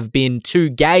 months have been to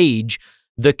gauge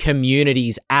the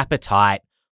community's appetite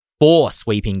for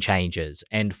sweeping changes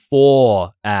and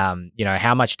for,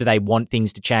 how much do they want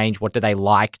things to change? What do they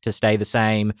like to stay the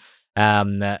same?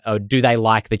 Or do they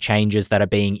like the changes that are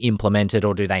being implemented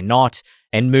or do they not?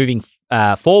 And moving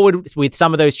forward with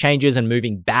some of those changes and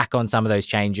moving back on some of those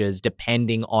changes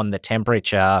depending on the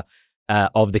temperature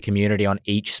of the community on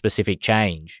each specific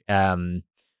change.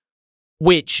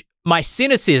 Which my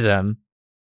cynicism,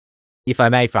 if I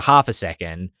may for half a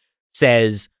second,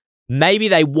 says maybe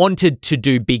they wanted to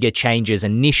do bigger changes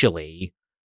initially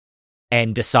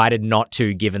and decided not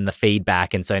to given the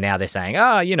feedback. And so now they're saying,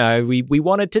 we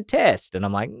wanted to test. And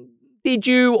I'm like, did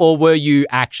you, or were you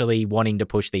actually wanting to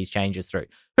push these changes through?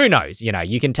 Who knows? You know,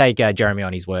 you can take Jeremy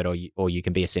on his word or you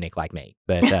can be a cynic like me.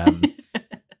 But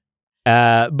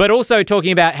but also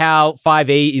talking about how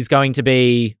 5e is going to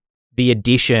be the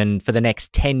edition for the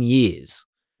next 10 years.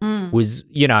 Was,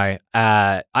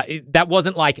 that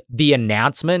wasn't like the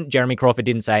announcement. Jeremy Crawford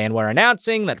didn't say, and we're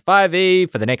announcing that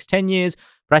 5e for the next 10 years.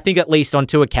 But I think at least on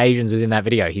 2 occasions within that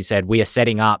video, he said, we are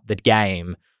setting up the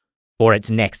game for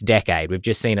its next decade. We've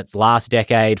just seen its last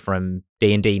decade from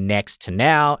D&D Next to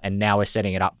now, and now we're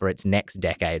setting it up for its next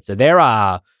decade. So there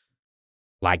are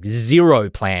like 0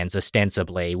 plans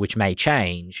ostensibly, which may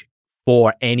change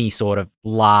for any sort of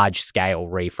large scale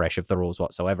refresh of the rules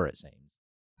whatsoever, it seems.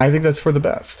 I think that's for the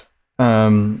best.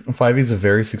 5e is a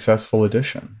very successful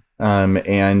edition.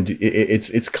 And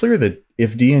it's clear that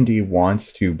if D&D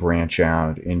wants to branch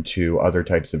out into other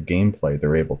types of gameplay,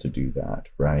 they're able to do that,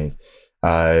 right?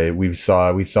 We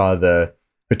saw the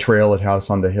Betrayal at House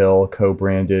on the Hill,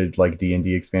 co-branded like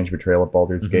D&D expansion Betrayal at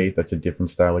Baldur's Gate. That's a different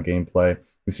style of gameplay.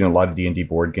 We've seen a lot of D&D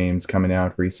board games coming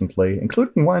out recently,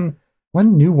 including one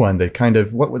new one that kind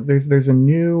of there's a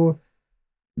new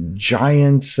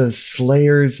Giants of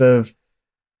Slayers of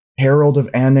Herald of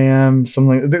Anam,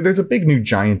 something. There's a big new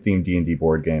giant themed D&D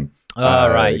board game.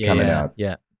 Coming out.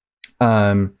 Yeah.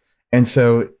 And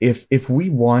so if we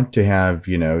want to have,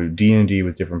 D&D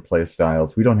with different play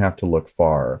styles, we don't have to look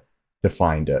far to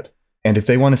find it. And if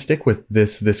they want to stick with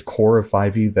this core of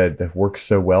 5e that works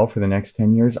so well for the next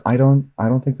 10 years, I don't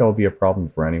think that'll be a problem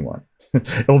for anyone.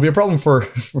 It'll be a problem for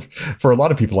a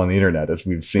lot of people on the internet, as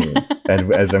we've seen,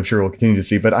 and as I'm sure we'll continue to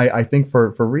see. But I think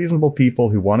for reasonable people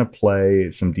who want to play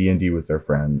some D&D with their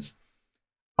friends,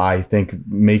 I think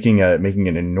making an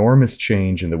enormous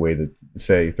change in the way that,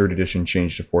 say, 3rd edition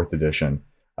changed to 4th edition,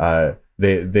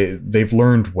 they've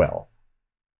learned well.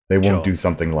 They won't do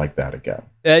something like that again.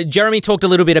 Jeremy talked a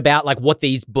little bit about like what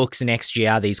these books next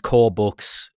year, these core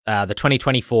books, the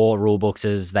 2024 rule books,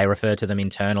 as they refer to them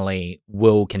internally,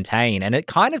 will contain. And it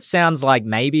kind of sounds like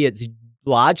maybe it's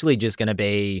largely just going to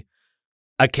be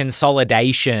a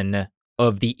consolidation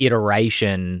of the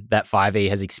iteration that 5e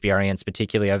has experienced,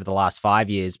 particularly over the last 5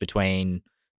 years between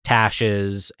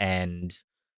Tashes and...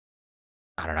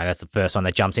 I don't know, that's the first one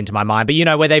that jumps into my mind. But,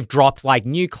 where they've dropped like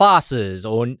new classes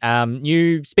or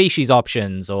new species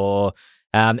options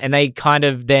and they kind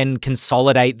of then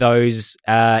consolidate those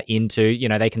into,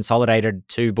 they consolidated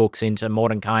 2 books into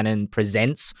Mordenkainen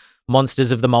Presents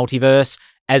Monsters of the Multiverse,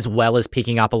 as well as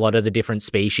picking up a lot of the different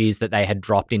species that they had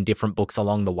dropped in different books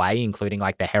along the way, including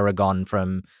like the Heragon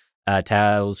from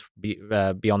Tales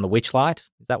Beyond the Witchlight.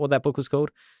 Is that what that book was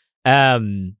called? So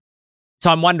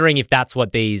I'm wondering if that's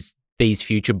what these these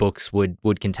future books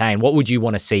would contain? What would you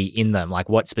want to see in them? Like,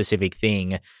 what specific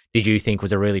thing did you think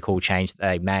was a really cool change that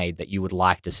they made that you would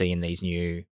like to see in these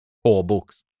new 4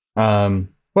 books? Well,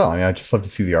 I mean, I'd just love to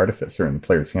see the Artificer in the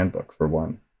Player's Handbook, for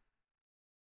one.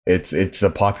 It's a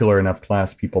popular enough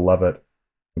class. People love it.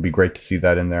 It'd be great to see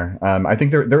that in there. I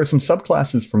think there are some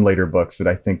subclasses from later books that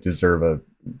I think deserve a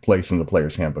place in the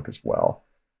Player's Handbook as well.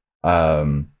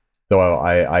 Though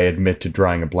I admit to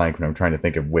drawing a blank when I'm trying to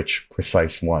think of which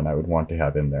precise one I would want to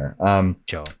have in there.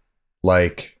 Sure.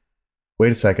 Like,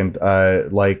 wait a second.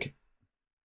 Like,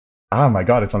 oh my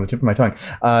god, it's on the tip of my tongue.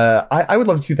 I would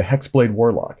love to see the Hexblade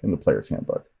Warlock in the Player's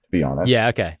Handbook, to be honest. Yeah,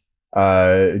 okay.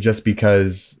 Just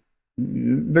because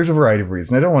there's a variety of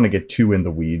reasons. I don't want to get too in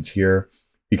the weeds here,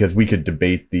 because we could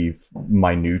debate the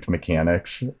minute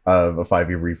mechanics of a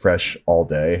 5e refresh all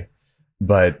day.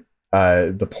 But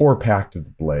the poor Pact of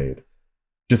the Blade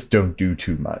just don't do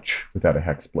too much without a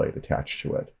Hexblade attached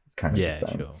to it. It's kind of the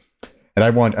thing. Sure. And I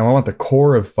want the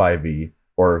core of 5e,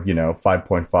 or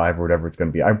 5.5 or whatever it's going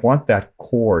to be. I want that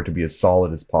core to be as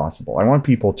solid as possible. I want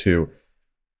people to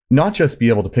not just be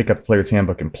able to pick up the Player's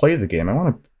Handbook and play the game. I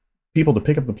want people to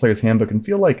pick up the Player's Handbook and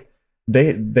feel like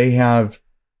they have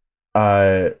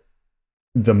the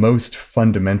most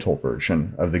fundamental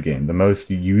version of the game, the most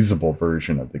usable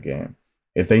version of the game.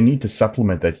 If they need to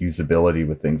supplement that usability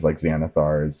with things like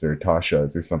Xanathars or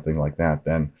Tashas or something like that,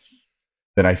 then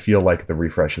I feel like the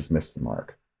refresh has missed the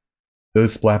mark.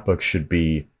 Those splat books should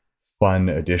be fun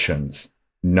additions,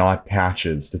 not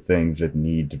patches to things that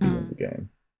need to be in the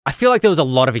game. I feel like there was a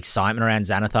lot of excitement around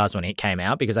Xanathars when it came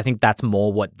out, because I think that's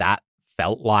more what that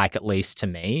felt like, at least to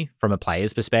me, from a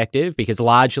player's perspective, because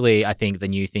largely I think the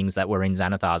new things that were in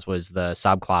Xanathars was the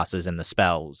subclasses and the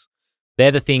spells.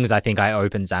 They're the things I think I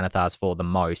opened Xanathars for the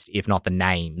most, if not the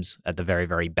names at the very,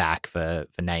 very back for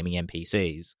naming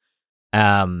NPCs.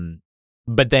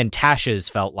 But then Tasha's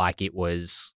felt like it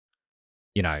was,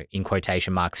 in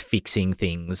quotation marks, fixing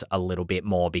things a little bit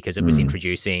more, because it was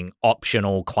introducing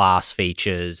optional class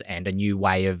features and a new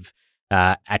way of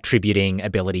attributing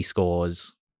ability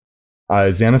scores.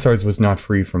 Xanathars was not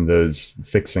free from those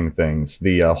fixing things.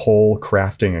 The whole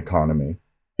crafting economy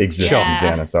exists in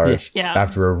Xanathars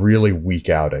after a really weak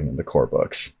outing in the core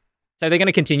books. So they're going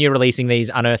to continue releasing these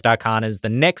Unearthed Arcanas. The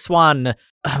next one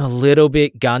I'm a little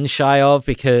bit gun shy of,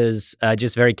 because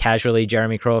just very casually,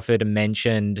 Jeremy Crawford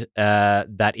mentioned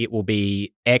that it will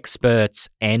be experts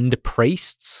and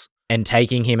priests, and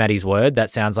taking him at his word,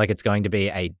 that sounds like it's going to be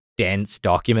a dense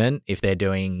document if they're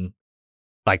doing,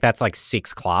 that's like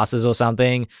 6 classes or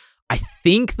something. I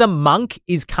think the monk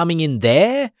is coming in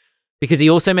there, because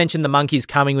he also mentioned the monk is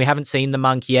coming. We haven't seen the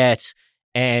monk yet.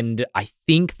 And I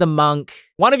think the monk,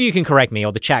 one of you can correct me,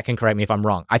 or the chat can correct me if I'm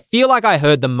wrong. I feel like I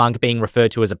heard the monk being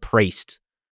referred to as a priest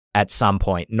at some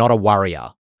point, not a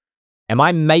warrior. Am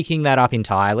I making that up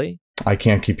entirely? I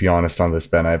can't keep you honest on this,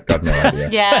 Ben. I've got no idea.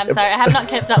 Yeah, I'm sorry. I have not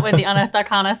kept up with the Unearthed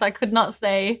Arcana, so I could not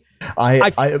say.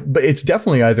 But it's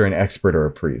definitely either an expert or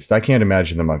a priest. I can't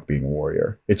imagine the monk being a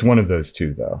warrior. It's one of those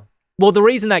two, though. Well, the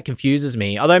reason that confuses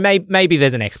me, although maybe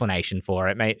there's an explanation for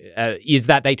it, is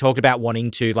that they talked about wanting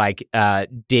to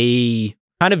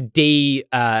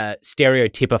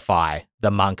stereotypify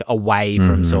the monk away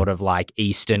from sort of like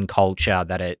Eastern culture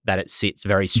that it sits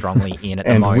very strongly in at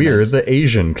the moment. And we're the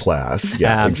Asian class.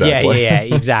 Yeah, exactly. Yeah,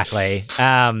 exactly.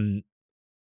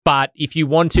 But if you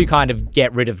want to kind of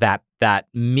get rid of that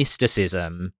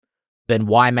mysticism, then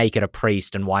why make it a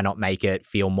priest, and why not make it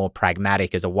feel more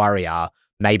pragmatic as a warrior?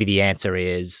 Maybe the answer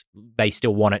is they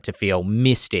still want it to feel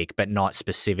mystic, but not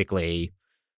specifically,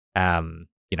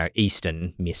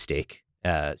 Eastern mystic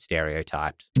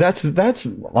stereotyped. That's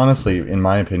honestly, in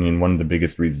my opinion, one of the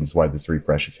biggest reasons why this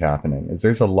refresh is happening. Is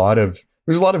there's a lot of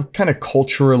kind of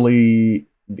culturally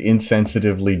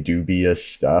insensitively dubious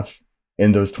stuff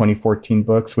in those 2014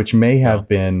 books, which may have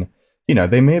been,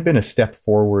 they may have been a step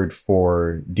forward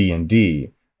for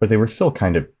D&D, but they were still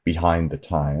kind of behind the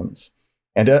times.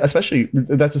 And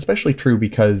that's especially true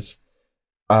because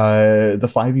the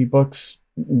 5e books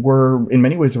were in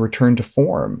many ways a return to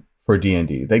form for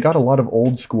D&D. They got a lot of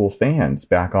old school fans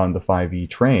back on the 5e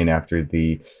train after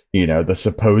the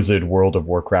supposed World of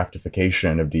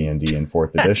Warcraftification of D&D in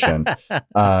 4th edition.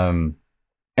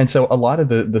 And so a lot of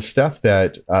the stuff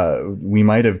that we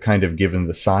might have kind of given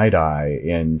the side eye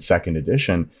in 2nd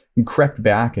edition crept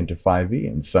back into 5e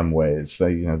in some ways.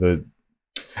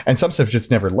 And some stuff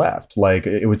just never left. Like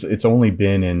it's only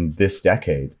been in this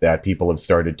decade that people have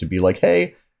started to be like,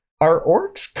 hey, are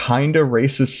orcs kind of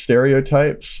racist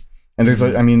stereotypes? And there's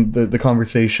the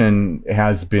conversation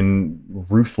has been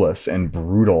ruthless and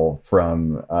brutal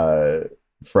from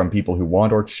people who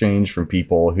want orcs changed, from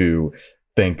people who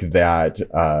think that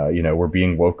we're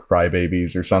being woke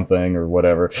crybabies or something or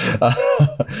whatever,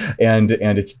 and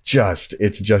it's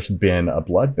just been a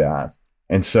bloodbath.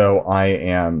 And so I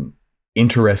am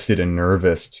interested and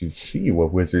nervous to see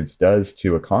what Wizards does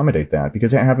to accommodate that,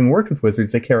 because having worked with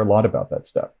Wizards, they care a lot about that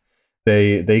stuff.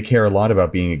 They care a lot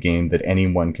about being a game that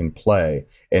anyone can play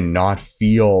and not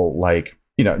feel like,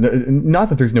 not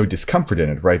that there's no discomfort in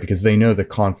it, right? Because they know that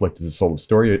conflict is the soul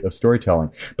of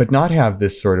storytelling, but not have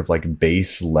this sort of like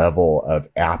base level of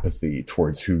apathy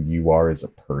towards who you are as a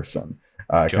person,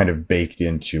 Sure. kind of baked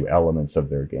into elements of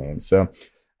their game. So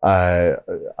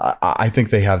I think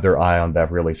they have their eye on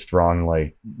that really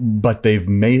strongly, but they've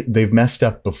messed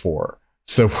up before.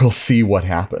 So we'll see what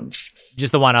happens.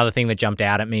 Just the one other thing that jumped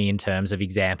out at me in terms of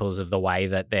examples of the way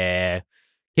that they're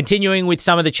continuing with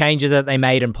some of the changes that they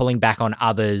made and pulling back on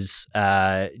others.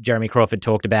 Jeremy Crawford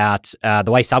talked about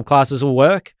the way subclasses will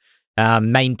work,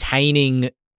 maintaining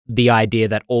the idea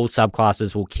that all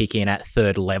subclasses will kick in at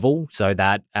third level, so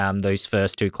that those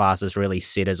first two classes really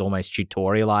sit as almost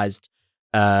tutorialized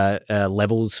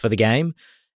levels for the game.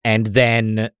 And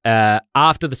then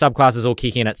after the subclasses all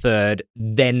kick in at third,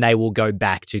 then they will go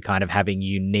back to kind of having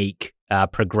unique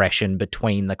progression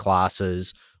between the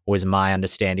classes, was my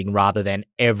understanding, rather than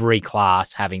every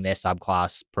class having their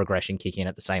subclass progression kick in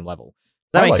at the same level.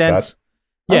 Does that make sense?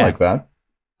 I like that.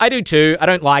 I do too. I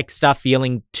don't like stuff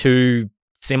feeling too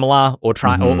similar or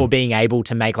or being able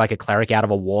to make like a cleric out of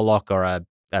a warlock or a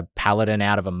paladin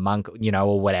out of a monk,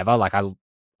 or whatever. Like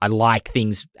I like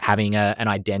things having an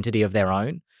identity of their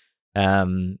own.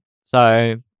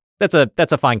 So that's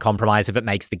a fine compromise if it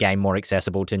makes the game more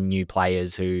accessible to new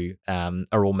players who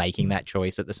are all making that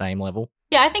choice at the same level.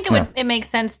 Yeah, I think it makes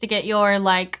sense to get your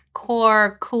like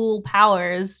core cool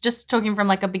powers, just talking from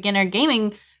like a beginner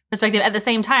gaming perspective at the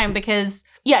same time, because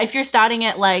if you're starting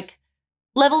at like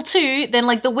level 2, then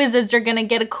like the wizards are gonna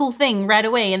get a cool thing right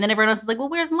away, and then everyone else is like, well,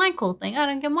 where's my cool thing? I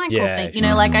don't get my cool thing.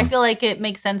 Like I feel like it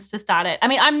makes sense to start it. I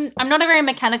mean, I'm not a very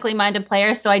mechanically minded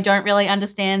player, so I don't really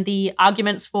understand the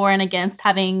arguments for and against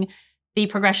having the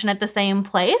progression at the same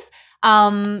place.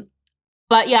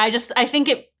 But yeah, I think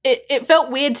it felt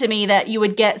weird to me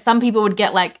that some people would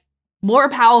get like more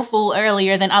powerful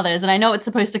earlier than others, and I know it's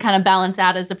supposed to kind of balance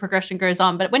out as the progression goes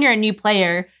on, but when you're a new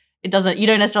player, you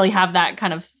don't necessarily have that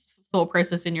kind of thought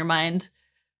process in your mind.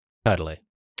 Totally.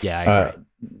 Yeah, I agree.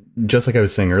 Just like I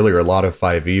was saying earlier, a lot of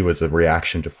 5e was a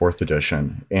reaction to 4th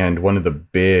edition, and one of the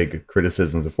big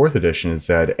criticisms of 4th edition is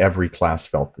that every class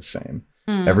felt the same.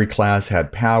 Every class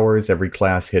had powers, every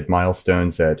class hit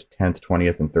milestones at 10th,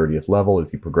 20th, and 30th level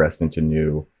as you progressed into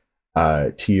new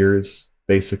tiers,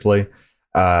 basically.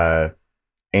 And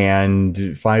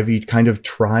 5e kind of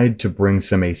tried to bring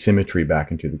some asymmetry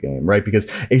back into the game, right? Because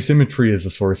asymmetry is a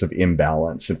source of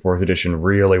imbalance, and 4th edition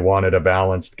really wanted a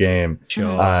balanced game.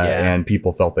 Sure. And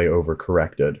people felt they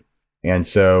overcorrected. And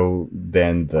so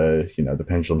then the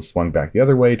pendulum swung back the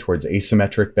other way towards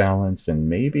asymmetric balance, and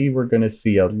maybe we're going to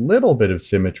see a little bit of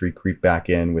symmetry creep back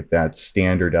in with that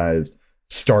standardized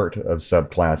start of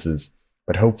subclasses,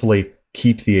 but hopefully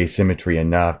keep the asymmetry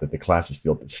enough that the classes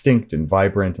feel distinct and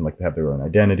vibrant and like they have their own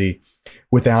identity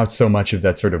without so much of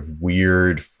that sort of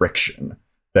weird friction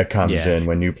that comes in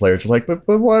when new players are like, but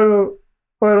why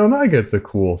don't I get the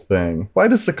cool thing? Why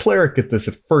does the cleric get this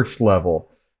at first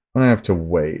level? I don't have to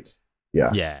wait.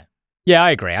 Yeah,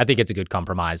 I agree. I think it's a good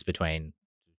compromise between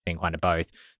kind of both.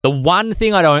 The one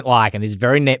thing I don't like, and this is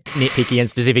very nitpicky and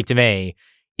specific to me,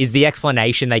 is the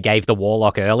explanation they gave the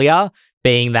warlock earlier,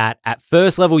 being that at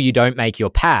first level you don't make your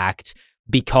pact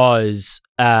because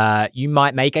you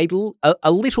might make a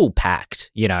little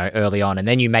pact, early on, and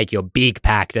then you make your big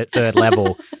pact at third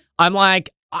level. I'm like,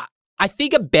 I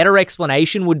think a better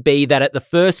explanation would be that at the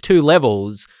first 2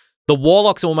 levels, the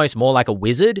warlock's almost more like a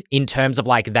wizard in terms of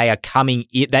like they are coming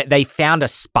in, they found a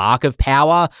spark of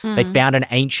power. They found an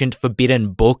ancient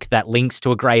forbidden book that links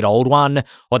to a great old one,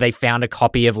 or they found a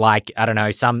copy of like, I don't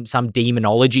know, some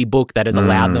demonology book that has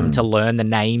allowed them to learn the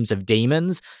names of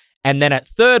demons. And then at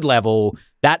third level,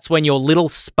 that's when your little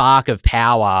spark of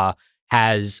power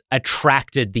has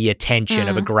attracted the attention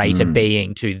of a greater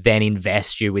being to then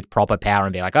invest you with proper power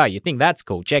and be like, oh, you think that's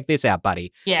cool? Check this out,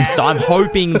 buddy. Yeah. So I'm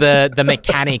hoping the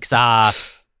mechanics are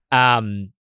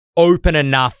open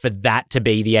enough for that to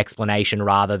be the explanation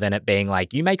rather than it being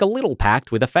like you make a little pact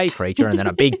with a fey creature and then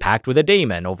a big pact with a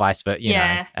demon or vice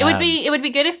versa. It would be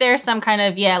good if there's some kind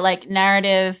of like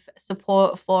narrative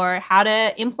support for how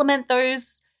to implement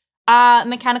those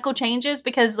mechanical changes,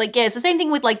 because it's the same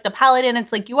thing with like the paladin.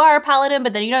 It's like you are a paladin,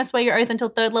 but then you don't swear your oath until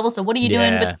third level. So what are you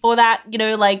doing before that?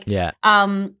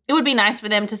 It would be nice for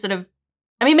them to sort of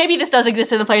I mean, maybe this does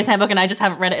exist in the player's handbook and I just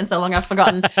haven't read it in so long I've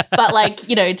forgotten. But like,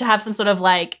 you know, to have some sort of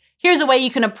like, here's a way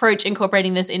you can approach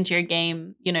incorporating this into your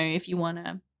game, you know, if you want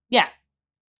to,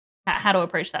 how to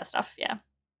approach that stuff,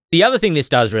 The other thing this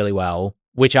does really well,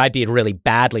 which I did really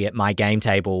badly at my game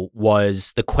table,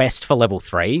 was the quest for level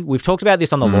 3. We've talked about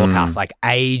this on the Lorecast like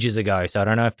ages ago, so I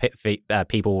don't know if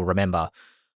people will remember.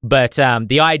 But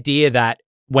the idea that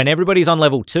when everybody's on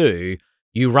level 2,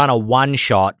 you run a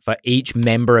one-shot for each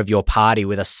member of your party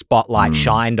with a spotlight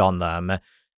shined on them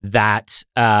that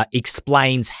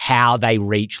explains how they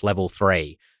reach level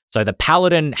 3. So the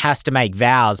paladin has to make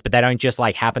vows, but they don't just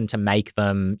like happen to make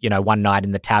them, you know, one night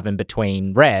in the tavern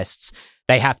between rests.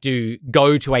 They have to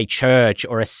go to a church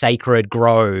or a sacred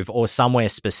grove or somewhere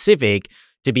specific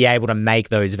to be able to make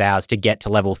those vows to get to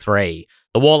level 3.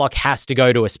 The warlock has to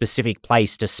go to a specific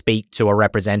place to speak to a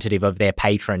representative of their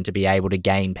patron to be able to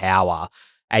gain power.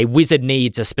 A wizard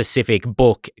needs a specific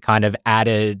book kind of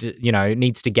added, you know,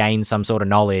 needs to gain some sort of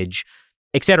knowledge,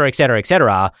 et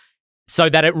cetera, so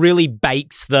that it really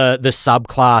bakes the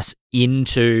subclass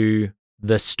into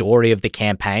the story of the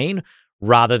campaign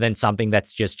rather than something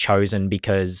that's just chosen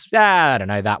because, I don't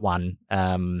know, that one.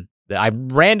 I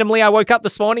woke up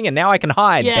this morning and now I can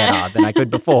hide better than I could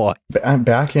before.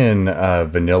 Back in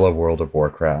vanilla World of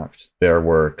Warcraft, there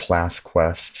were class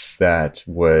quests that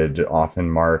would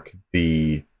often mark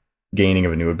the gaining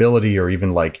of a new ability or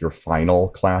even like your final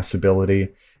class ability.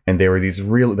 And they were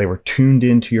they were tuned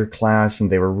into your class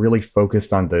and they were really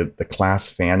focused on the class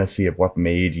fantasy of what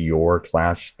made your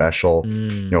class special.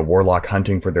 You know, Warlock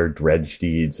hunting for their dread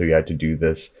steed. So you had to do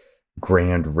this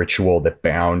grand ritual that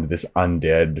bound this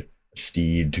undead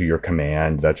steed to your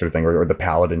command, that sort of thing, or the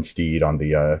paladin steed on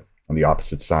the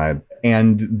opposite side.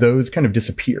 And those kind of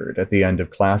disappeared at the end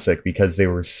of Classic because they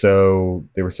were so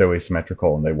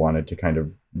asymmetrical, and they wanted to kind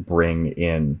of bring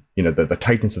in, you know, the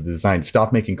tightness of the design,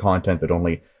 stop making content that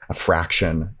only a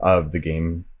fraction of the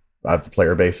game, of the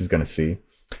player base is going to see.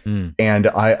 And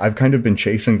I've kind of been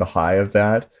chasing the high of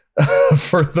that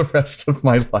for the rest of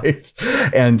my life.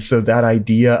 And so that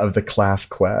idea of the class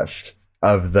quest,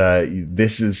 of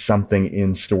this is something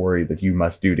in story that you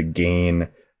must do to gain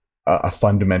a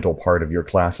fundamental part of your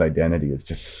class identity, is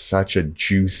just such a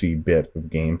juicy bit of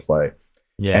gameplay.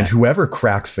 Yeah. And whoever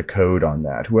cracks the code on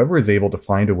that, whoever is able to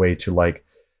find a way to like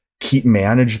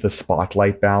manage the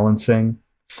spotlight balancing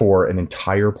for an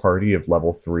entire party of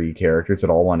level 3 characters that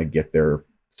all want to get their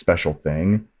special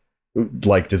thing,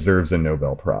 like, deserves a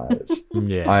Nobel Prize.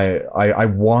 I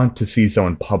want to see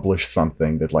someone publish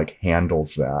something that like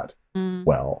handles that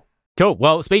well. Cool.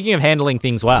 Well, speaking of handling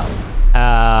things well,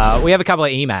 we have a couple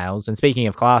of emails, and speaking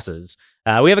of classes,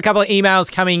 we have a couple of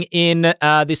emails coming in.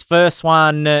 This first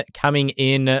one coming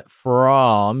in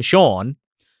from Sean.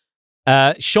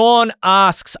 Sean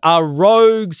asks, are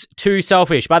rogues too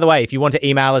selfish? By the way, if you want to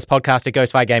email us,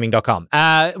 podcast@ghostfiregaming.com.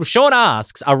 Sean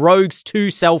asks, are rogues too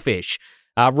selfish?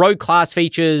 Rogue class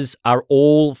features are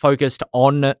all focused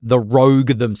on the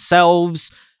rogue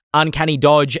themselves. Uncanny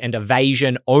dodge and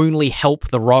evasion only help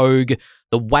the rogue.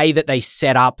 The way that they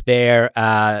set up their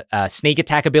sneak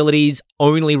attack abilities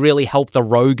only really help the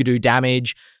rogue do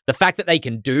damage. The fact that they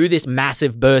can do this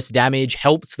massive burst damage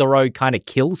helps the rogue kind of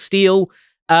kill steal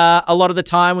a lot of the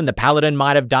time, when the paladin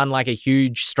might have done like a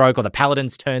huge stroke, or the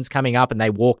paladin's turn's coming up and they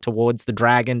walk towards the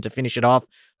dragon to finish it off.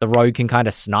 The rogue can kind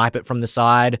of snipe it from the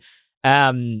side.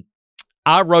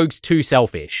 Are rogues too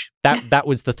selfish? That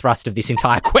was the thrust of this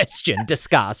entire question.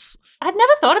 Discuss. I'd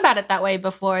never thought about it that way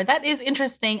before. That is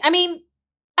interesting. I mean,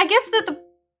 I guess that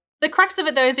the crux of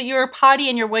it, though, is that you're a party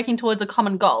and you're working towards a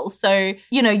common goal. So,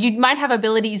 you know, you might have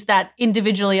abilities that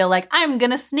individually are like, I'm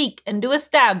going to sneak and do a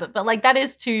stab. But like, that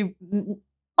is too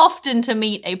often to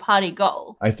meet a party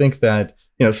goal. I think that,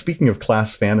 you know, speaking of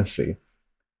class fantasy,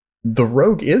 the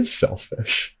rogue is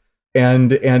selfish.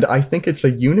 And I think it's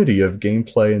a unity of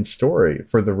gameplay and story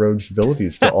for the rogue's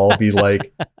abilities to all be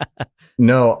like,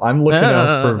 no, I'm looking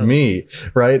out for me,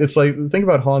 right? It's like, think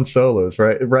about Han Solo's,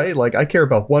 right? Like, I care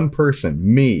about one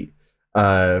person, me,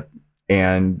 and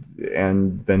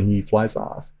then he flies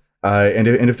off. And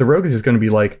if the rogue is just going to be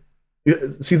like,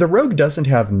 see, the rogue doesn't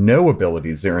have no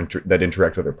abilities that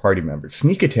interact with their party members.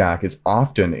 Sneak attack is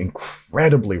often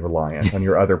incredibly reliant on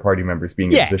your other party members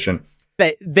being in position.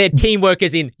 Their teamwork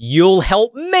is in, you'll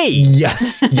help me.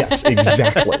 Yes,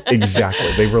 exactly.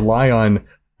 They rely on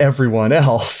everyone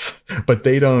else, but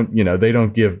they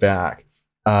don't give back.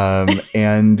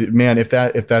 And man, if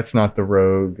that's not the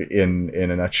rogue in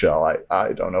a nutshell,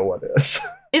 I don't know what is.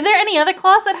 Is there any other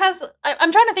class that has?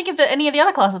 I'm trying to think if any of the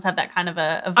other classes have that kind of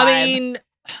a vibe. I mean,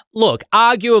 Look,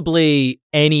 arguably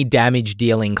any damage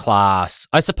dealing class.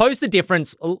 I suppose the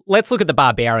difference, let's look at the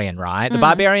Barbarian, right? The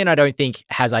Barbarian, I don't think,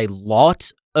 has a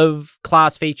lot of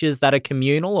class features that are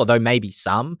communal, although maybe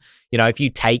some. You know, if you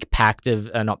take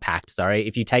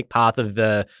if you take Path of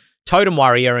the Totem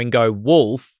Warrior and go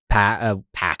Wolf,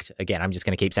 Pact, again, I'm just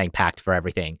going to keep saying Pact for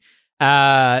everything.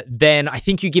 Then I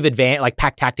think you give like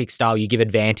Pack Tactics style, you give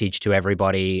advantage to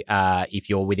everybody if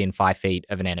you're within 5 feet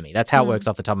of an enemy. That's how it works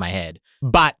off the top of my head.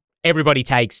 But everybody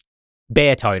takes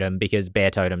Bear Totem because Bear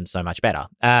Totem's so much better.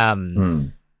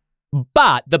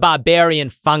 But the Barbarian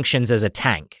functions as a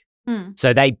tank.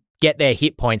 So they get their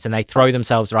hit points and they throw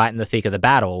themselves right in the thick of the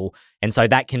battle. And so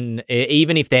that can,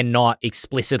 even if they're not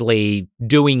explicitly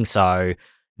doing so,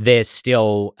 there's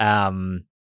still a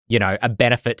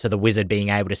benefit to the wizard being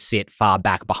able to sit far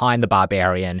back behind the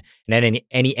barbarian, and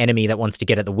any enemy that wants to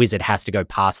get at the wizard has to go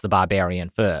past the barbarian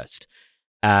first.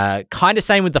 Kind of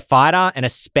same with the fighter, and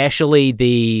especially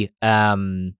the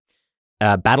Battlemaster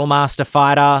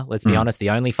fighter, let's be honest, the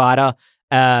only fighter,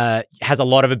 has a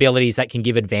lot of abilities that can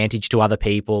give advantage to other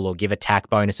people or give attack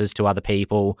bonuses to other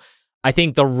people. I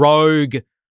think the rogue,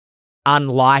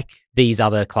 unlike these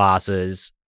other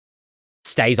classes,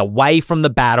 stays away from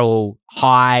the battle,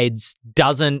 hides,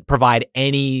 doesn't provide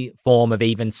any form of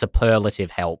even superlative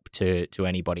help to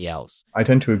anybody else. I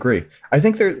tend to agree. I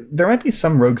think there might be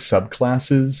some rogue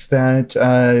subclasses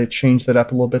that change that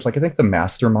up a little bit. Like I think the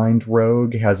Mastermind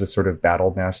rogue has a sort of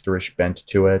battle masterish bent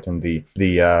to it, and the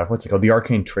what's it called? The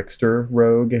Arcane Trickster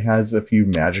rogue has a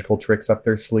few magical tricks up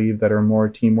their sleeve that are more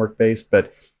teamwork based,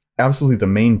 but absolutely the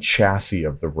main chassis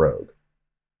of the rogue.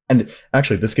 And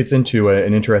actually, this gets into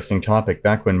an interesting topic.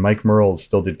 Back when Mike Merle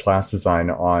still did class design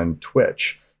on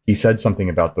Twitch, he said something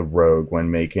about the rogue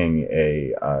when making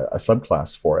a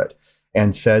subclass for it,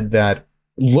 and said that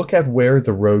look at where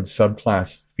the rogue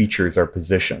subclass features are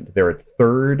positioned. They're at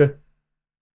 3rd,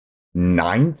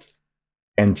 9th,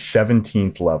 and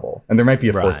 17th level. And there might be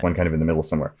a 4th one kind of in the middle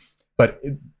somewhere. But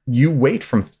you wait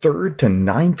from 3rd to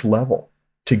 9th level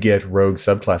to get rogue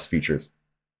subclass features.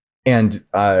 And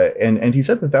he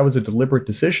said that was a deliberate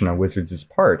decision on Wizards'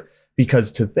 part,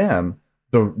 because to them,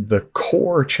 the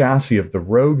core chassis of the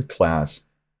rogue class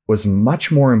was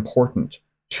much more important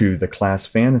to the class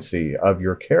fantasy of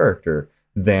your character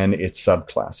than its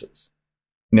subclasses.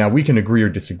 Now, we can agree or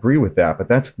disagree with that, but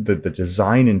that's the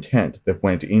design intent that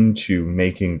went into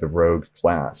making the rogue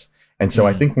class. And so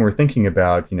I think when we're thinking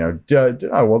about,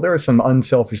 there are some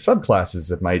unselfish subclasses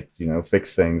that might,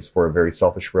 fix things for a very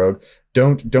selfish rogue.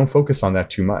 Don't focus on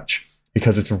that too much,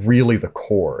 because it's really the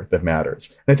core that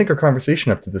matters. And I think our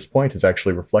conversation up to this point has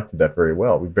actually reflected that very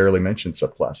well. We've barely mentioned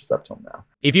subclasses up till now.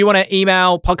 If you want to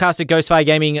email,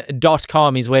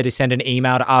 podcast@ghostfiregaming.com is where to send an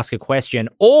email to ask a question,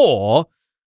 or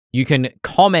you can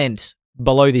comment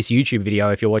below this YouTube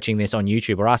video if you're watching this on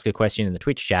YouTube, or ask a question in the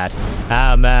Twitch chat.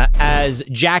 As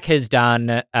Jack has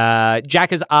done,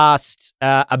 Jack has asked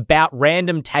about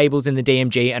random tables in the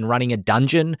DMG and running a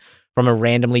dungeon from a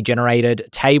randomly generated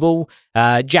table.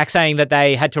 Jack saying that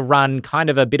they had to run kind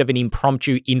of a bit of an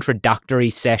impromptu introductory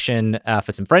session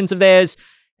for some friends of theirs.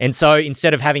 And so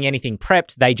instead of having anything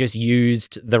prepped, they just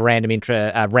used the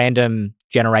random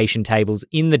generation tables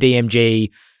in the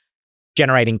DMG,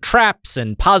 generating traps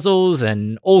and puzzles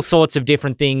and all sorts of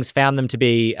different things, found them to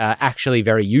be actually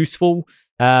very useful.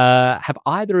 Have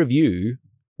either of you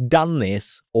done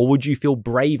this, or would you feel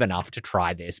brave enough to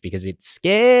try this? Because it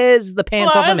scares the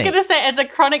pants off of me. I was going to say, as a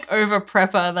chronic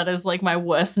over-prepper, that is like my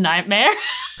worst nightmare.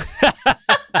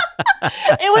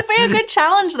 It would be a good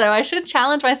challenge, though. I should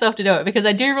challenge myself to do it, because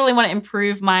I do really want to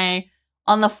improve my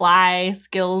on-the-fly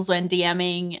skills when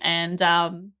DMing, and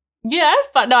but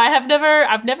no, I've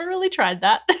never really tried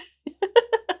that.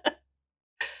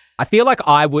 I feel like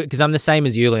I would, because I'm the same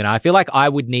as you, Luna. I feel like I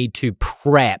would need to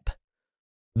prep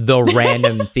the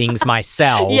random things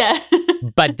myself. Yeah.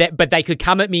 but they could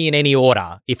come at me in any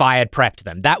order if I had prepped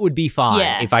them. That would be fine.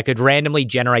 Yeah. If I could randomly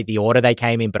generate the order they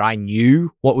came in, but I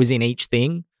knew what was in each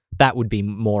thing, that would be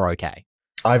more okay.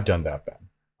 I've done that, Ben.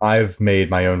 I've made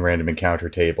my own random encounter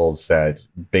tables that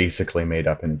basically made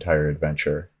up an entire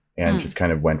adventure and just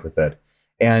kind of went with it.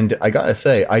 And I gotta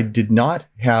say, I did not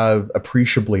have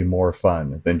appreciably more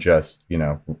fun than just,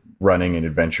 running an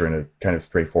adventure in a kind of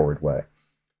straightforward way.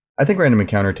 I think random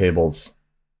encounter tables,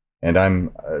 and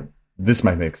this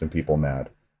might make some people mad,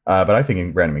 but I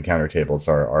think random encounter tables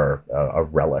are a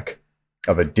relic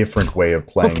of a different way of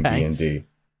playing D&D,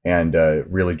 and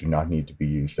really do not need to be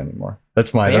used anymore.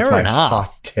 That's my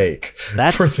hot take. For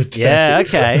the day. Yeah,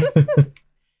 okay.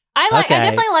 I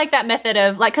definitely like that method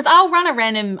of like, because I'll run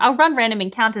random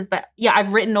encounters, but yeah,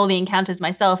 I've written all the encounters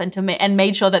myself and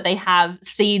made sure that they have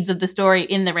seeds of the story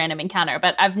in the random encounter.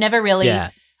 But I've never really. Yeah.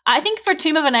 I think for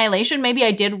Tomb of Annihilation, maybe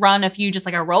I did run a few, just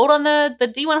like I rolled on the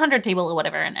D100 table or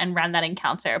whatever and ran that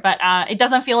encounter. But it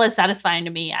doesn't feel as satisfying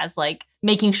to me as like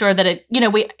making sure that it,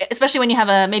 especially when you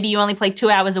have maybe you only play 2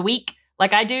 hours a week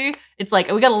like I do. It's like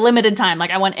we got a limited time.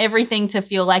 Like I want everything to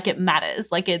feel like it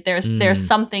matters. Like there's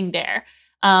something there.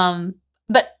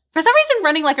 But for some reason,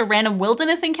 running like a random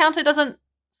wilderness encounter doesn't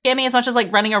scare me as much as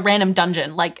like running a random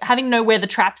dungeon. Like having to know where the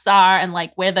traps are and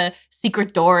like where the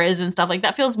secret door is and stuff like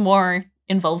that feels more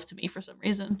involved to me for some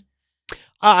reason.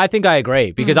 I think I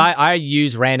agree because I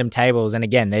use random tables, and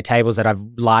again, they're tables that I've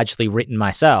largely written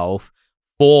myself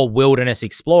for wilderness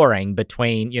exploring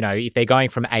between, if they're going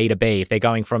from A to B, if they're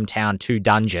going from town to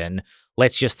dungeon,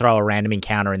 let's just throw a random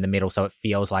encounter in the middle so it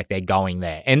feels like they're going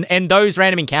there. And those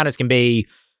random encounters can be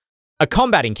a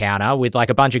combat encounter with like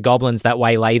a bunch of goblins that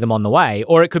waylay them on the way,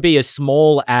 or it could be as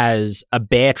small as a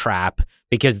bear trap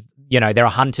because, there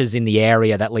are hunters in the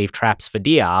area that leave traps for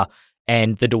deer.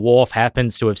 And the dwarf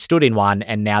happens to have stood in one,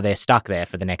 and now they're stuck there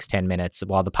for the next 10 minutes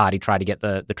while the party try to get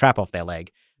the trap off their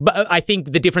leg. But I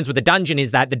think the difference with the dungeon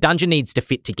is that the dungeon needs to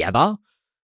fit together.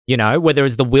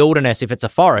 Whereas the wilderness, if it's a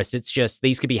forest, it's just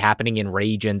these could be happening in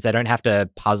regions. They don't have to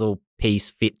puzzle piece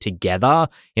fit together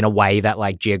in a way that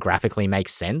like geographically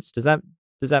makes sense. Does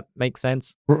that make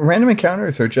sense? Random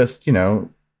encounters are just,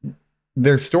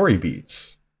 they're story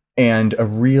beats. And a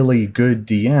really good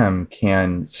DM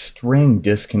can string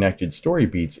disconnected story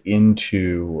beats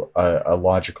into a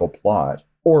logical plot,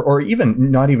 or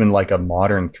even not even like a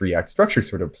modern 3-act structure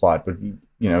sort of plot, but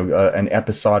an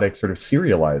episodic sort of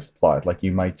serialized plot, like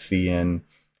you might see in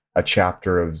a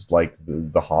chapter of like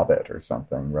the Hobbit or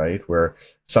something, right? Where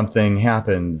something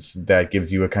happens that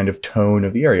gives you a kind of tone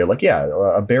of the area, like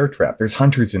a bear trap. There's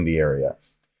hunters in the area,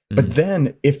 but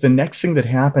then if the next thing that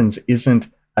happens isn't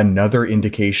another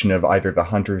indication of either the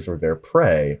hunters or their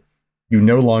prey, you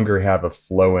no longer have a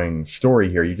flowing story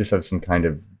here. You just have some kind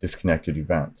of disconnected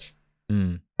events.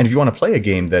 And if you want to play a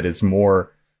game that is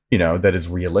more, that is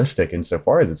realistic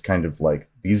insofar as it's kind of like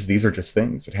these are just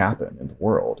things that happen in the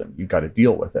world and you've got to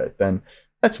deal with it, then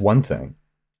that's one thing.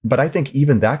 But I think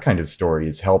even that kind of story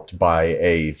is helped by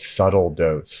a subtle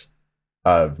dose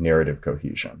of narrative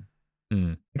cohesion.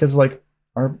 Because like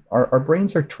our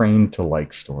brains are trained to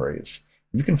like stories.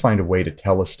 If you can find a way to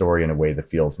tell a story in a way that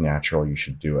feels natural, you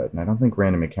should do it. And I don't think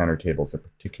random encounter tables are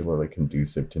particularly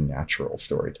conducive to natural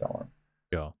storytelling.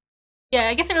 Sure. Yeah,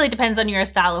 I guess it really depends on your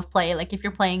style of play. Like if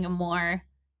you're playing a more,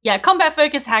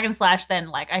 combat-focused hack and slash, then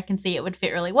like I can see it would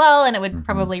fit really well and it would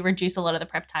probably reduce a lot of the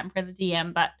prep time for the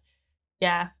DM. But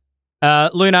yeah.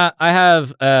 Luna, I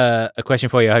have a question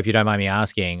for you. I hope you don't mind me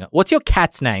asking. What's your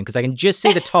cat's name? Because I can just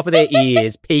see the top of their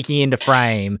ears peeking into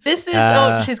frame. This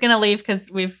is, she's going to leave because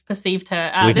we've perceived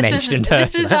her. We've mentioned her.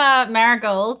 This is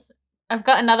Marigold. I've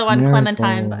got another one,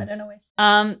 Clementine, but I don't know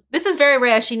which. This is very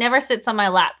rare. She never sits on my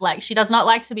lap. Like she does not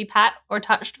like to be pat or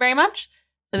touched very much.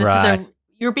 So this is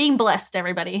you're being blessed,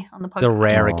 everybody, on the podcast. The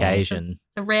rare occasion.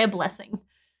 It's a rare blessing.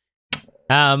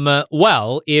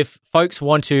 Well, if folks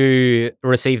want to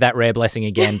receive that rare blessing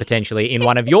again, potentially in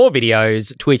one of your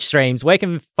videos, Twitch streams, where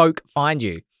can folk find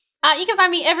you? You can find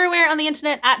me everywhere on the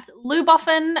internet at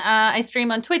Luboffin. I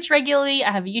stream on Twitch regularly.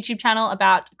 I have a YouTube channel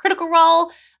about Critical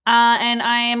Role, and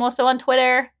I am also on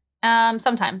Twitter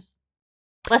sometimes.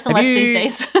 Less and less these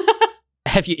days.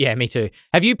 Have you? Yeah, me too.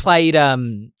 Have you played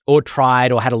or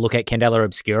tried or had a look at Candela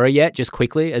Obscura yet? Just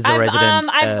quickly, as a resident.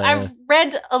 I've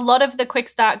read a lot of the quick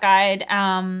start guide,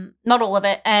 not all of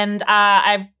it, and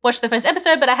I've watched the first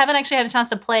episode, but I haven't actually had a chance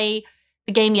to play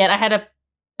the game yet. I had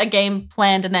a game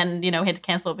planned and then had to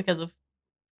cancel it because of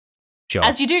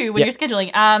as you do when you're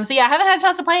scheduling. So yeah, I haven't had a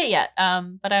chance to play it yet.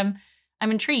 But I'm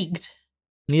intrigued.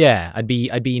 Yeah, I'd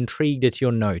be intrigued at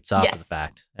your notes after the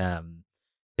fact.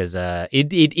 Because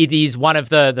it is one of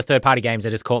the third-party games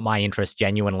that has caught my interest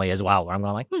genuinely as well, where I'm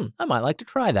going like, I might like to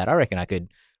try that. I reckon I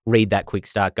could read that quick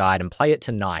start guide and play it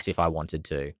tonight if I wanted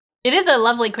to. It is a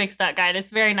lovely quick start guide.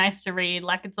 It's very nice to read.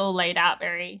 Like, it's all laid out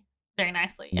very, very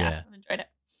nicely. Yeah. I've enjoyed it.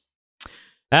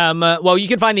 Well, you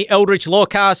can find the Eldritch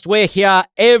Lorecast. We're here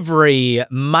every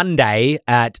Monday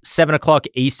at 7 o'clock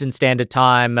Eastern Standard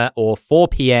Time or 4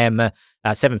 p.m.,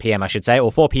 7 p.m. I should say,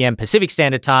 or 4 p.m. Pacific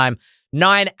Standard Time.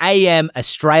 9 a.m.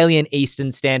 Australian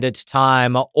Eastern Standard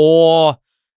Time, or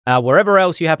wherever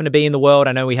else you happen to be in the world.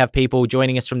 I know we have people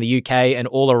joining us from the UK and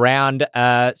all around.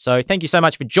 So thank you so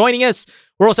much for joining us.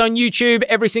 We're also on YouTube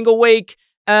every single week.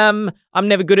 I'm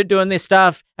never good at doing this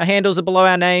stuff. Our handles are below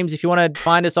our names if you want to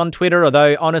find us on Twitter,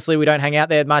 although honestly, we don't hang out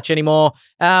there much anymore.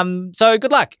 So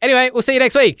good luck. Anyway, we'll see you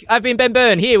next week. I've been Ben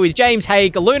Byrne here with James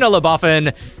Haig, Luna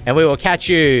LaBoffin, and we will catch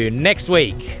you next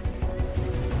week.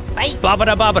 Bye.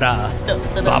 Ba-ba-da-ba-ba-da.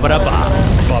 Ba-ba-da-ba.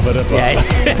 Ba-ba-da-ba. Yeah.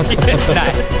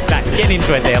 Nice. Get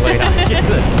into it there,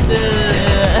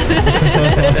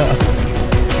 Luna.